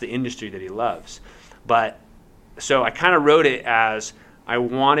that that's the industry that he loves. But so I kind of wrote it as I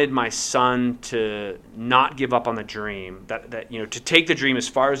wanted my son to not give up on the dream, that to take the dream as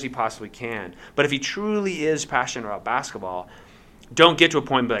far as he possibly can. But if he truly is passionate about basketball, don't get to a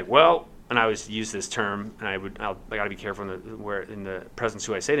point and be like, well, and I always use this term, and I got to be careful in the presence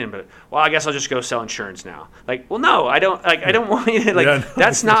who I say it in, but I guess I'll just go sell insurance now. No, I don't want you to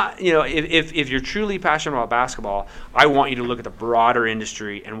that's not, if you're truly passionate about basketball, I want you to look at the broader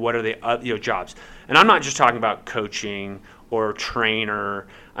industry and what are the jobs. And I'm not just talking about coaching or trainer.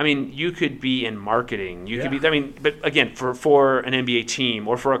 I mean, you could be in marketing. You could be. But again, for an NBA team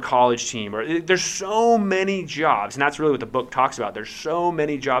or for a college team, there's so many jobs, and that's really what the book talks about. There's so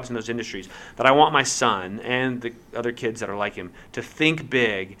many jobs in those industries that I want my son and the other kids that are like him to think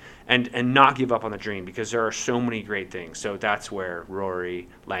big and not give up on the dream, because there are so many great things. So that's where Rory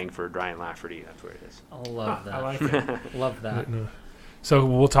Langford, Ryan Lafferty, that's where it is. I love that. I like it. Love that. So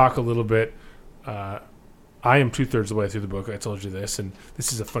we'll talk a little bit. I am 2/3 of the way through the book. I told you this, and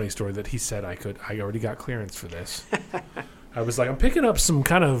this is a funny story that he said I already got clearance for this. I was like, I'm picking up some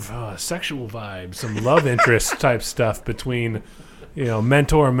kind of sexual vibes, some love interest type stuff between,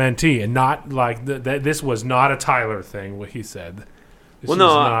 mentor and mentee, and not like this was not a Tyler thing. What he said. This was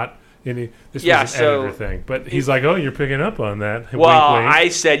not any. This was an editor thing. But he's like, oh, you're picking up on that. Well, wink, wink. I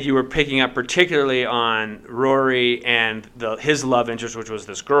said you were picking up particularly on Rory and his love interest, which was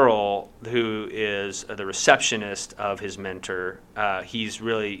this girl who is the receptionist of his mentor. He's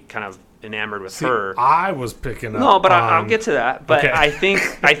really kind of enamored with her. I was picking up. No, but I'll get to that. But okay. I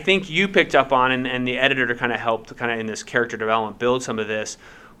think you picked up on, and the editor kind of helped kind of in this character development build some of this,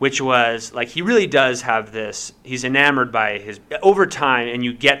 which was like he really does have this. He's enamored by his over time, and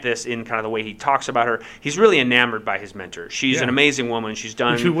you get this in kind of the way he talks about her. He's really enamored by his mentor. She's an amazing woman. She's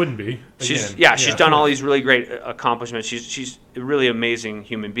done. Which who wouldn't be? She's done all these really great accomplishments. She's a really amazing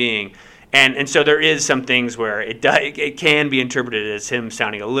human being. And so there is some things where it can be interpreted as him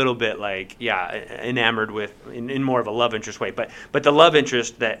sounding a little bit like enamored with in more of a love interest way. But the love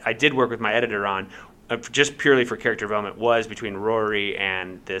interest that I did work with my editor on just purely for character development, was between Rory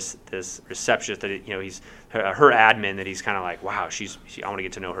and this receptionist that he's her admin, that he's kind of like, wow, I want to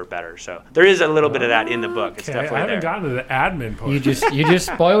get to know her better. So there is a little bit of that in the book. It's definitely I haven't gotten to the admin part. You just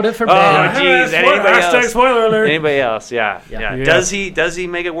spoiled it for Oh, Ben. geez. And anybody else? Spoiler alert. Anybody else? Yeah. Yeah. Does he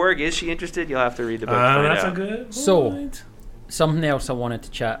make it work? Is she interested? You'll have to read the book. To find That's out. a good So, point. Something else I wanted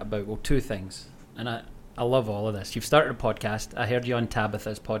to chat about. Well, two things, and I love all of this. You've started a podcast. I heard you on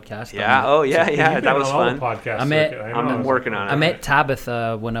Tabitha's podcast. Yeah. Oh, yeah. That was fun. I'm working on it. I met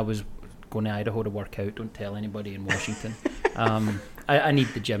Tabitha when I was going to Idaho to work out. Don't tell anybody in Washington. I need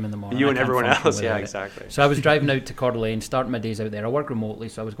the gym in the morning. You I and can't everyone function else. Yeah, without it. exactly. So I was driving out to Coeur d'Alene, starting my days out there. I work remotely,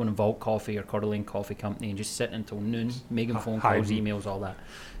 so I was going to Vault Coffee or Coeur d'Alene Coffee Company and just sitting until noon, making phone calls, emails, all that.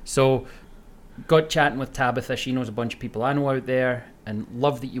 So got chatting with Tabitha. She knows a bunch of people I know out there, and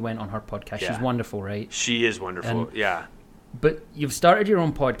love that you went on her podcast. Yeah. She's wonderful, right? She is wonderful. Yeah. But you've started your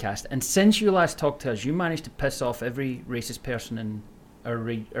own podcast, and since you last talked to us, you managed to piss off every racist person in our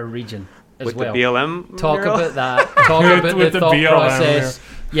region as With well. the BLM Talk mural? about that. Talk about With the the thought BLM process.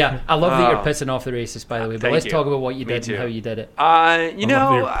 Yeah, I love that you're Oh. pissing off the racists, by the way. But Thank let's you. talk about what you Me did too. and how you did it.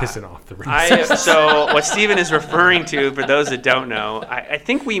 You're pissing off the race. So what Stephen is referring to, for those that don't know, I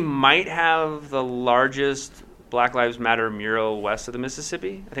think we might have the largest Black Lives Matter mural west of the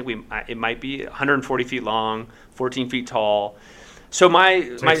Mississippi. I think it might be 140 feet long, 14 feet tall. So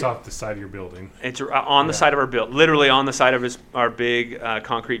Takes off the side of your building. It's on the side of our building, literally on the side of our big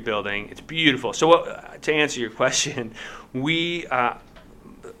concrete building. It's beautiful. So to answer your question, we've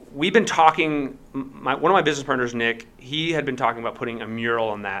been talking. One of my business partners, Nick, he had been talking about putting a mural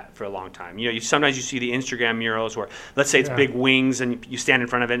on that for a long time. Sometimes you see the Instagram murals where, let's say it's big wings and you stand in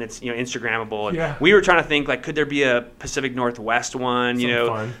front of it and it's Instagrammable. And we were trying to think, like, could there be a Pacific Northwest one?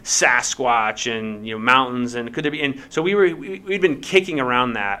 Fun. Sasquatch and mountains, and could there be? And so we'd been kicking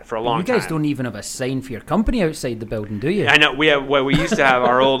around that for a long time. You guys don't even have a sign for your company outside the building, do you? I know we used to have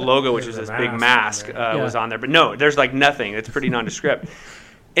our old logo, which was this big mask, Yeah. was on there, but no, there's like nothing. It's pretty nondescript.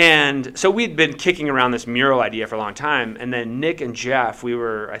 And so we'd been kicking around this mural idea for a long time, and then Nick and Jeff, we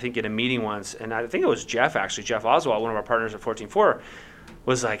were, I think, in a meeting once, and I think it was Jeff Oswald, one of our partners at 14.4,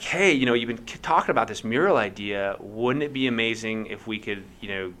 was like, hey, you've been talking about this mural idea. Wouldn't it be amazing if we could,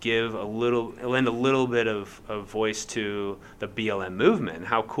 lend a little bit of voice to the BLM movement? And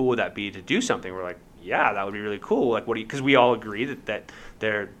how cool would that be to do something? We're like, yeah, that would be really cool. Like, because we all agree that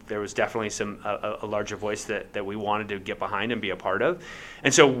there was definitely a larger voice that we wanted to get behind and be a part of.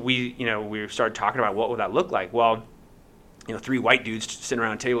 And so we started talking about what would that look like. Well, three white dudes sitting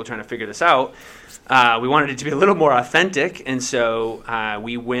around a table trying to figure this out. We wanted it to be a little more authentic, and so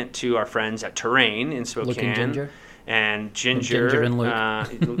we went to our friends at Terrain in Spokane. Looking Ginger. And Ginger and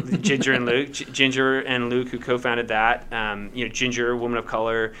Luke. Ginger and Luke, who co-founded that. Ginger, woman of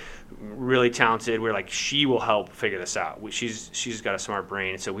color, really talented. We're like, she will help figure this out. She's got a smart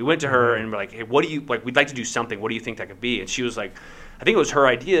brain. So we went to her and we're like, hey, what do you like? We'd like to do something. What do you think that could be? And she was like, I think it was her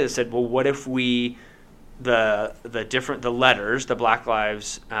idea. Said, well, what if we the letters, the Black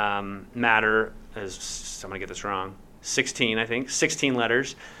Lives Matter, I'm gonna get this wrong, 16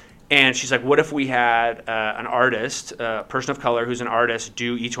 letters. And she's like, what if we had an artist, a person of color who's an artist,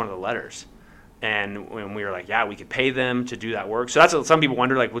 do each one of the letters? And when we were like, yeah, we could pay them to do that work. So that's what some people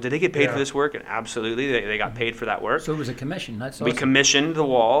wonder, like, well, did they get paid for this work? And absolutely, they got paid for that work. So it was a commission. That's awesome. We commissioned the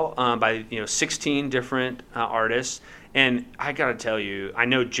wall by 16 different artists. And I got to tell you, I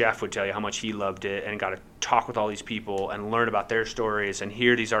know Jeff would tell you how much he loved it and got to talk with all these people and learn about their stories and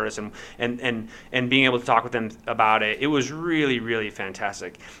hear these artists and being able to talk with them about it. It was really, really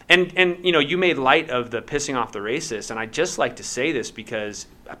fantastic. And you made light of the pissing off the racists. And I just like to say this because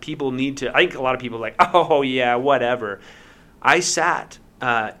people need to, I think a lot of people are like, oh, yeah, whatever. I sat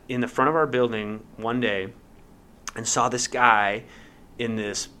in the front of our building one day and saw this guy in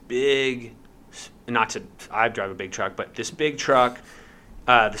this big, I drive a big truck, but this big truck,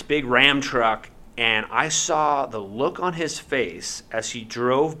 this big Ram truck, and I saw the look on his face as he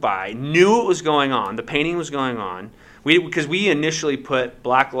drove by, knew what was going on, the painting was going on, because we initially put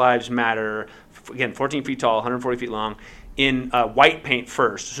Black Lives Matter, again, 14 feet tall, 140 feet long, in white paint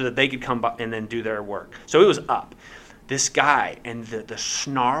first so that they could come by and then do their work. So it was up. This guy, and the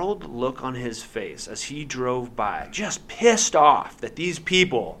snarled look on his face as he drove by, just pissed off that these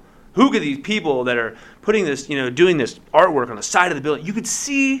people, who could these people that are putting this, doing this artwork on the side of the building, you could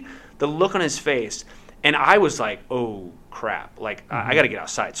see the look on his face. And I was like, oh, crap. Like, I got to get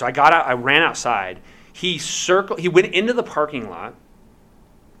outside. So I got out. I ran outside. He went into the parking lot.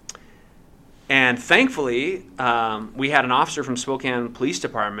 And thankfully, we had an officer from Spokane Police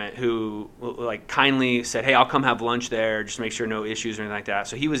Department who like kindly said, "Hey, I'll come have lunch there. Just make sure no issues or anything like that."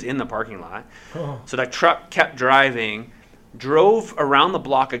 So he was in the parking lot. Oh. So that truck kept driving, drove around the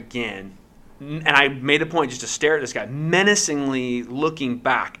block again, and I made a point just to stare at this guy, menacingly looking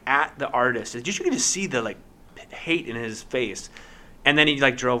back at the artist. You could just see the like hate in his face. And then he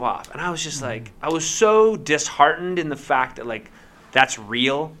like drove off, and I was just like, I was so disheartened in the fact that like, that's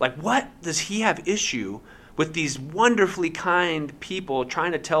real. Like, what does he have issue with these wonderfully kind people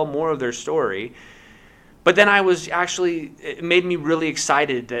trying to tell more of their story? But then it made me really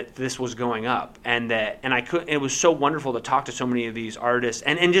excited that this was going up, and it was so wonderful to talk to so many of these artists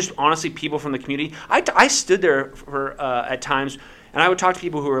and just honestly people from the community. I stood there for at times, and I would talk to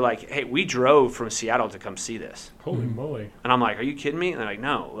people who were like, "Hey, we drove from Seattle to come see this." Holy moly. And I'm like, "Are you kidding me?" And they're like,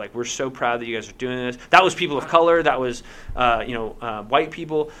 "No, like we're so proud that you guys are doing this." That was people of color, that was white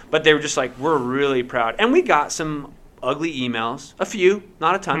people, but they were just like, "We're really proud." And we got some ugly emails, a few,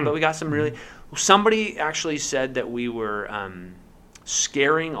 not a ton, but we got some really. Somebody actually said that we were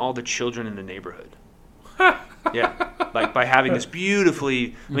scaring all the children in the neighborhood. Yeah, like by having this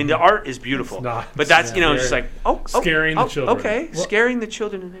beautifully. I mean, the art is beautiful, but that's just like scaring the children. Okay, scaring the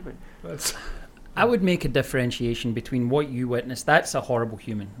children in the neighborhood. I would make a differentiation between what you witnessed. That's a horrible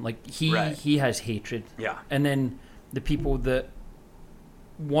human. Like he has hatred. Yeah, and then the people that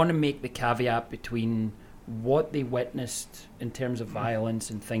want to make the caveat between what they witnessed in terms of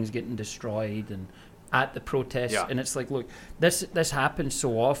violence and things getting destroyed and at the protests, and it's like, look, this happens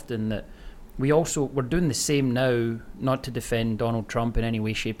so often that. We're doing the same now, not to defend Donald Trump in any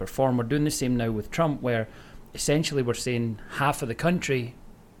way, shape or form. We're doing the same now with Trump, where essentially we're saying half of the country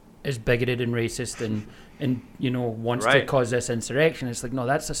is bigoted and racist and wants to cause this insurrection. It's like, no,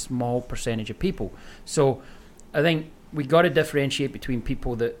 that's a small percentage of people. So I think we got to differentiate between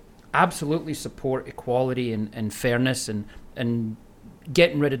people that absolutely support equality and fairness and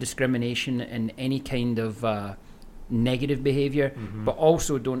getting rid of discrimination and any kind of negative behavior, but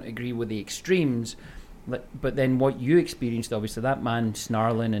also don't agree with the extremes. But then what you experienced, obviously, that man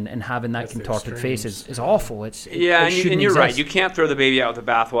snarling and having that contorted face is awful. And you're right. You can't throw the baby out with the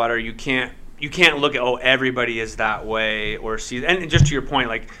bathwater. You can't look at everybody is that way or see. And just to your point,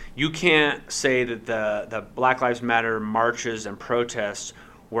 like you can't say that the Black Lives Matter marches and protests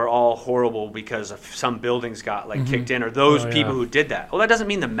were all horrible because of some buildings got kicked in or those people who did that. Well, that doesn't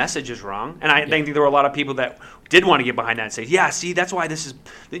mean the message is wrong. And I think there were a lot of people that did want to get behind that and say, yeah, see, that's why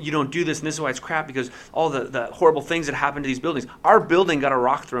you don't do this and this is why it's crap because all the horrible things that happened to these buildings. Our building got a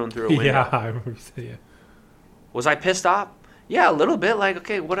rock thrown through a window. Yeah, I remember saying. Was I pissed off? Yeah, a little bit. Like,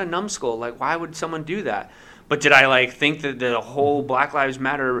 okay, what a numbskull. Like, why would someone do that? But did I think that the whole Black Lives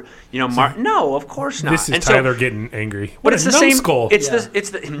Matter, no, of course not. This is Tyler getting angry. But it's the same.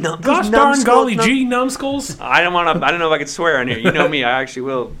 Gosh darn golly gee, numbskulls. I don't know if I could swear on here. You know me, I actually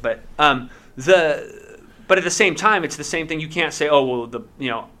will. But but at the same time, it's the same thing. You can't say, oh well,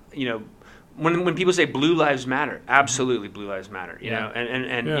 when people say blue lives matter, absolutely blue lives matter. You know,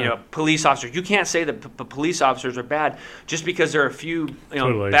 and police officers. You can't say that police officers are bad just because there are a few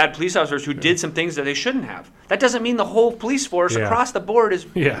bad police officers who did some things that they shouldn't have. That doesn't mean the whole police force across the board is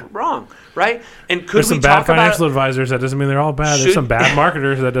wrong, right? And there's some bad financial advisors. That doesn't mean they're all bad. There's some bad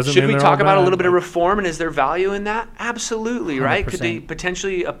marketers. That doesn't mean they're all bad. Should we talk about a little bit of reform and is there value in that? Absolutely, right? 100%. Could they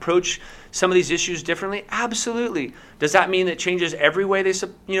potentially approach some of these issues differently? Absolutely. Does that mean that changes every way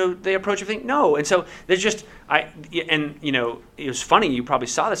they approach everything? No. And so there's just it was funny. You probably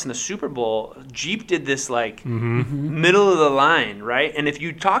saw this in the Super Bowl. Jeep did this middle of the line, right? And if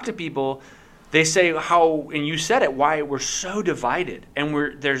you talk to people, they say and you said it, why we're so divided, and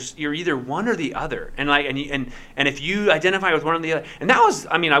you're either one or the other, and if you identify with one or the other, and that was,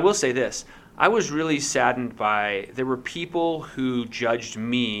 I will say this, I was really saddened by there were people who judged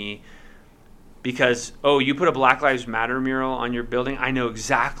me because, you put a Black Lives Matter mural on your building. I know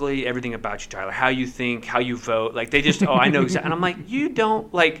exactly everything about you, Tyler. How you think, how you vote. Like they just, I know exactly. And I'm like, you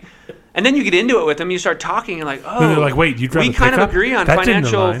don't and then you get into it with them. You start talking and they're like, wait, we kind of agree on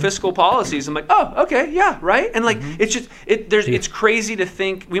financial fiscal policies. I'm like, oh, okay, yeah, right. And it's just it's crazy to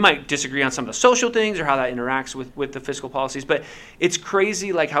think we might disagree on some of the social things or how that interacts with the fiscal policies, but it's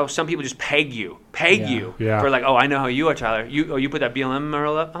crazy how some people just peg you for I know how you are, Tyler. You put that BLM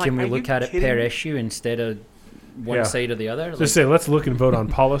mural up. Can we look at it per issue instead of one side or the other? Just say, let's look and vote on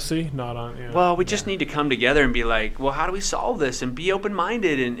policy, not on. Well, we just need to come together and be like, well, how do we solve this and be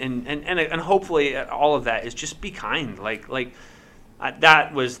open-minded and hopefully all of that is just be kind.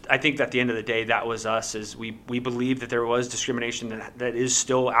 I think at the end of the day, that was us. Is we believed that there was discrimination that is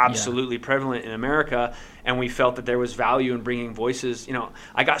still absolutely prevalent in America, and we felt that there was value in bringing voices.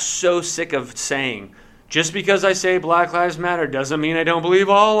 I got so sick of saying, just because I say Black Lives Matter doesn't mean I don't believe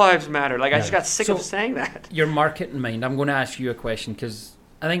all lives matter. I just got sick of saying that. Your marketing mind, I'm going to ask you a question, because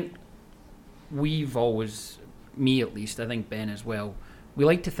I think we've always, me at least, I think Ben as well, we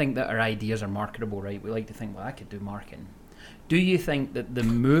like to think that our ideas are marketable, right? We like to think, well, I could do marketing. Do you think that the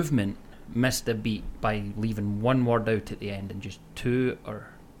movement missed a beat by leaving one word out at the end and just two, or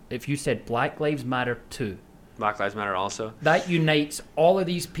if you said Black Lives Matter 2, Black Lives Matter also, that unites all of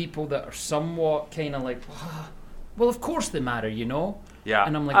these people that are somewhat kind of like, well, of course they matter, Yeah.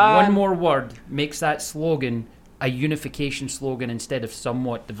 And I'm like, one more word makes that slogan a unification slogan instead of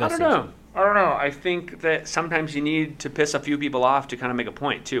somewhat divisive. I don't know. I think that sometimes you need to piss a few people off to kind of make a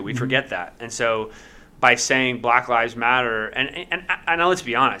point too. We forget that, and so by saying Black Lives Matter, and let's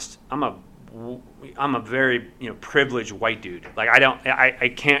be honest, I'm a very privileged white dude.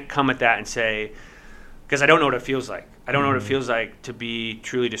 I can't come at that and say, because I don't know what it feels like. I don't know what it feels like to be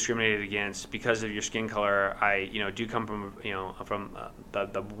truly discriminated against because of your skin color. I do come from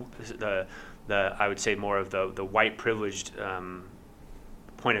the I would say more of the white privileged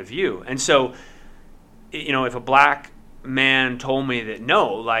point of view, and so if a black man told me that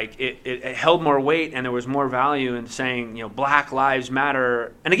no, it held more weight and there was more value in saying Black Lives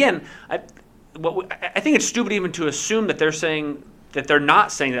Matter. And again, I think it's stupid even to assume that they're saying that they're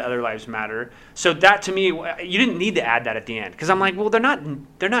not saying that other lives matter. So that to me, you didn't need to add that at the end, because I'm like, well, they're not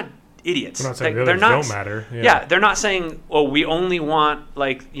idiots. They're not saying the others don't matter. Yeah, they're not saying, oh, we only want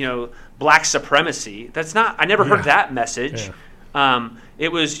black supremacy. That's not. I never heard that message. Yeah.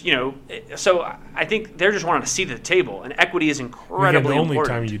 It was, so I think they're just wanting a seat at the table, and equity is incredibly important. The only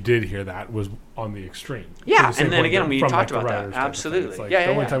time you did hear that was on the extreme. Yeah, and then again, we talked about that. Absolutely. The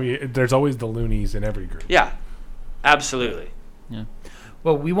only time there's always the loonies in every group. Yeah, absolutely. Yeah.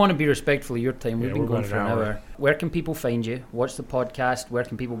 Well, we want to be respectful of your time. We've been going for an hour. Where can people find you? What's the podcast? Where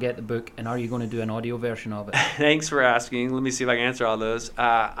can people get the book? And are you going to do an audio version of it? Thanks for asking. Let me see if I can answer all those.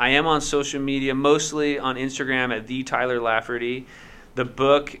 I am on social media, mostly on Instagram at @TheTylerLafferty. The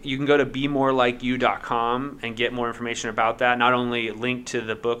book, you can go to bemorelikeyou.com and get more information about that. Not only link to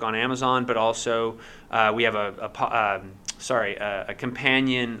the book on Amazon, but also we have a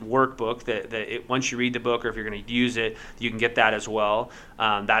companion workbook that once you read the book, or if you're going to use it, you can get that as well.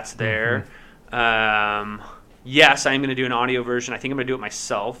 That's there. Yes, I'm going to do an audio version. I think I'm going to do it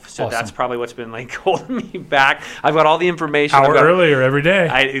myself. So awesome. That's probably what's been holding me back. I've got all the information. Hour earlier every day.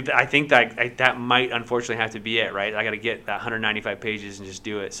 I think that might unfortunately have to be it, right? I got to get that 195 pages and just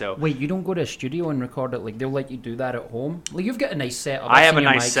do it. So wait, you don't go to a studio and record it? They'll let you do that at home? You've got a nice setup. I have a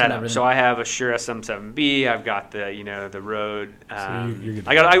nice setup. So I have a Shure SM7B. I've got the the Rode.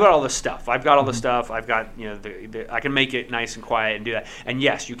 I got all the stuff. I've got all the stuff. I've got I can make it nice and quiet and do that. And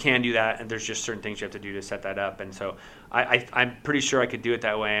yes, you can do that. And there's just certain things you have to do to set that up. And so I'm pretty sure I could do it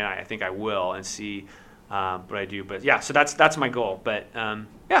that way, and I think I will, and see what I do. But yeah, so that's my goal. But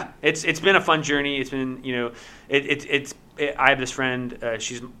it's been a fun journey. It's been I have this friend.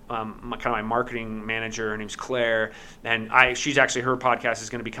 She's kind of my marketing manager. Her name's Claire, and she's actually, her podcast is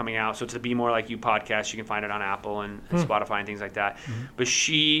going to be coming out. So it's the Be More Like You podcast. You can find it on Apple and Spotify and things like that. Mm-hmm. But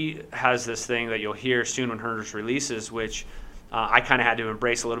she has this thing that you'll hear soon when hers releases, which I kind of had to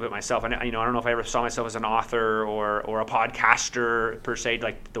embrace a little bit myself. And I don't know if I ever saw myself as an author or a podcaster per se,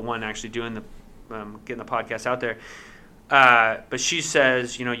 like the one actually doing getting the podcast out there. But she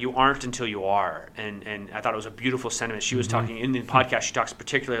says, you aren't until you are, and I thought it was a beautiful sentiment. She was talking in the podcast. She talks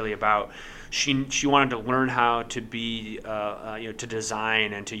particularly about she wanted to learn how to be to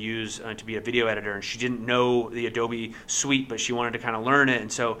design and to use to be a video editor, and she didn't know the Adobe suite, but she wanted to kind of learn it,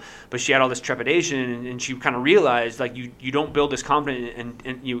 and so but she had all this trepidation, and she kind of realized you don't build this confidence,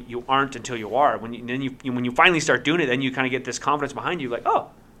 and you aren't until you are. When you finally start doing it, then you kind of get this confidence behind you, like, oh,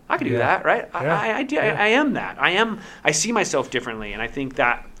 I could do that, right? Yeah. I am that. I see myself differently, and I think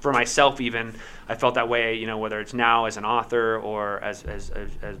that for myself, even I felt that way. Whether it's now as an author or as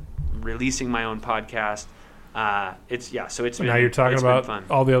releasing my own podcast, So it's been, now you're talking about fun.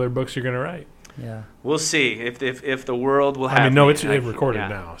 All the other books you're going to write. Yeah, we'll see if the world will have. I mean, no, it's recorded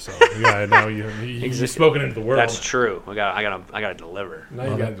now, so now you've spoken into the world. That's true. I gotta deliver. Now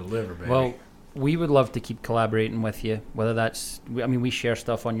you gotta deliver, baby. Well, we would love to keep collaborating with you, whether that's, we share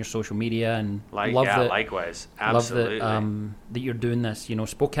stuff on your social media, and likewise. Absolutely. Love that you're doing this.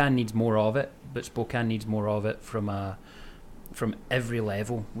 Spokane needs more of it, but Spokane needs more of it from a from every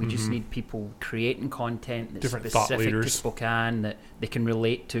level. We just need people creating content that's Different thought specific to leaders. Spokane that they can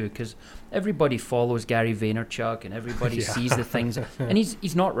relate to, because everybody follows Gary Vaynerchuk and everybody Yeah. sees the things, and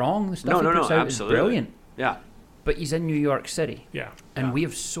he's not wrong. The stuff No, he no, puts no, out absolutely. is brilliant. Yeah. But he's in New York City, Yeah. and we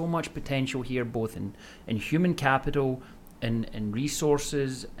have so much potential here, both in human capital and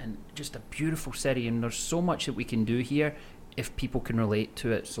resources, and just a beautiful city. And there's so much that we can do here if people can relate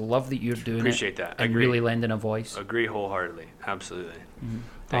to it. So love that you're doing Appreciate it that. and Agree. really lending a voice. Agree wholeheartedly. Absolutely. And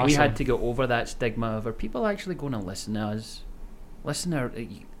Thanks. we had to go over that stigma of, are people actually going to listen to us? Listen,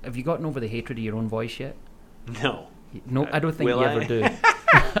 have you gotten over the hatred of your own voice yet? No. No, I don't think Will you I? ever do.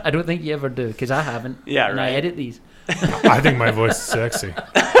 I don't think you ever do, because I haven't. Yeah, and I right. edit these. I think my voice is sexy.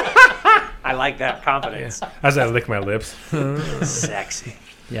 I like that confidence. As I lick my lips. Sexy.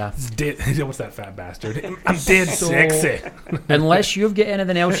 Yeah. It's dead. What's that fat bastard? I'm dead So- sexy. Unless you've got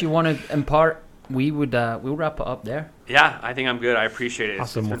anything else you want to impart, we'll wrap it up there. Yeah, I think I'm good. I appreciate it.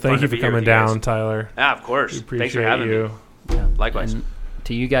 Awesome. Well, It's been thank fun you to for be here coming with you guys. down, Tyler. Yeah, of course. We Thanks appreciate for having you. me. Yeah. Likewise. And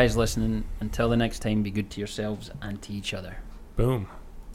to you guys listening, until the next time, be good to yourselves and to each other. Boom.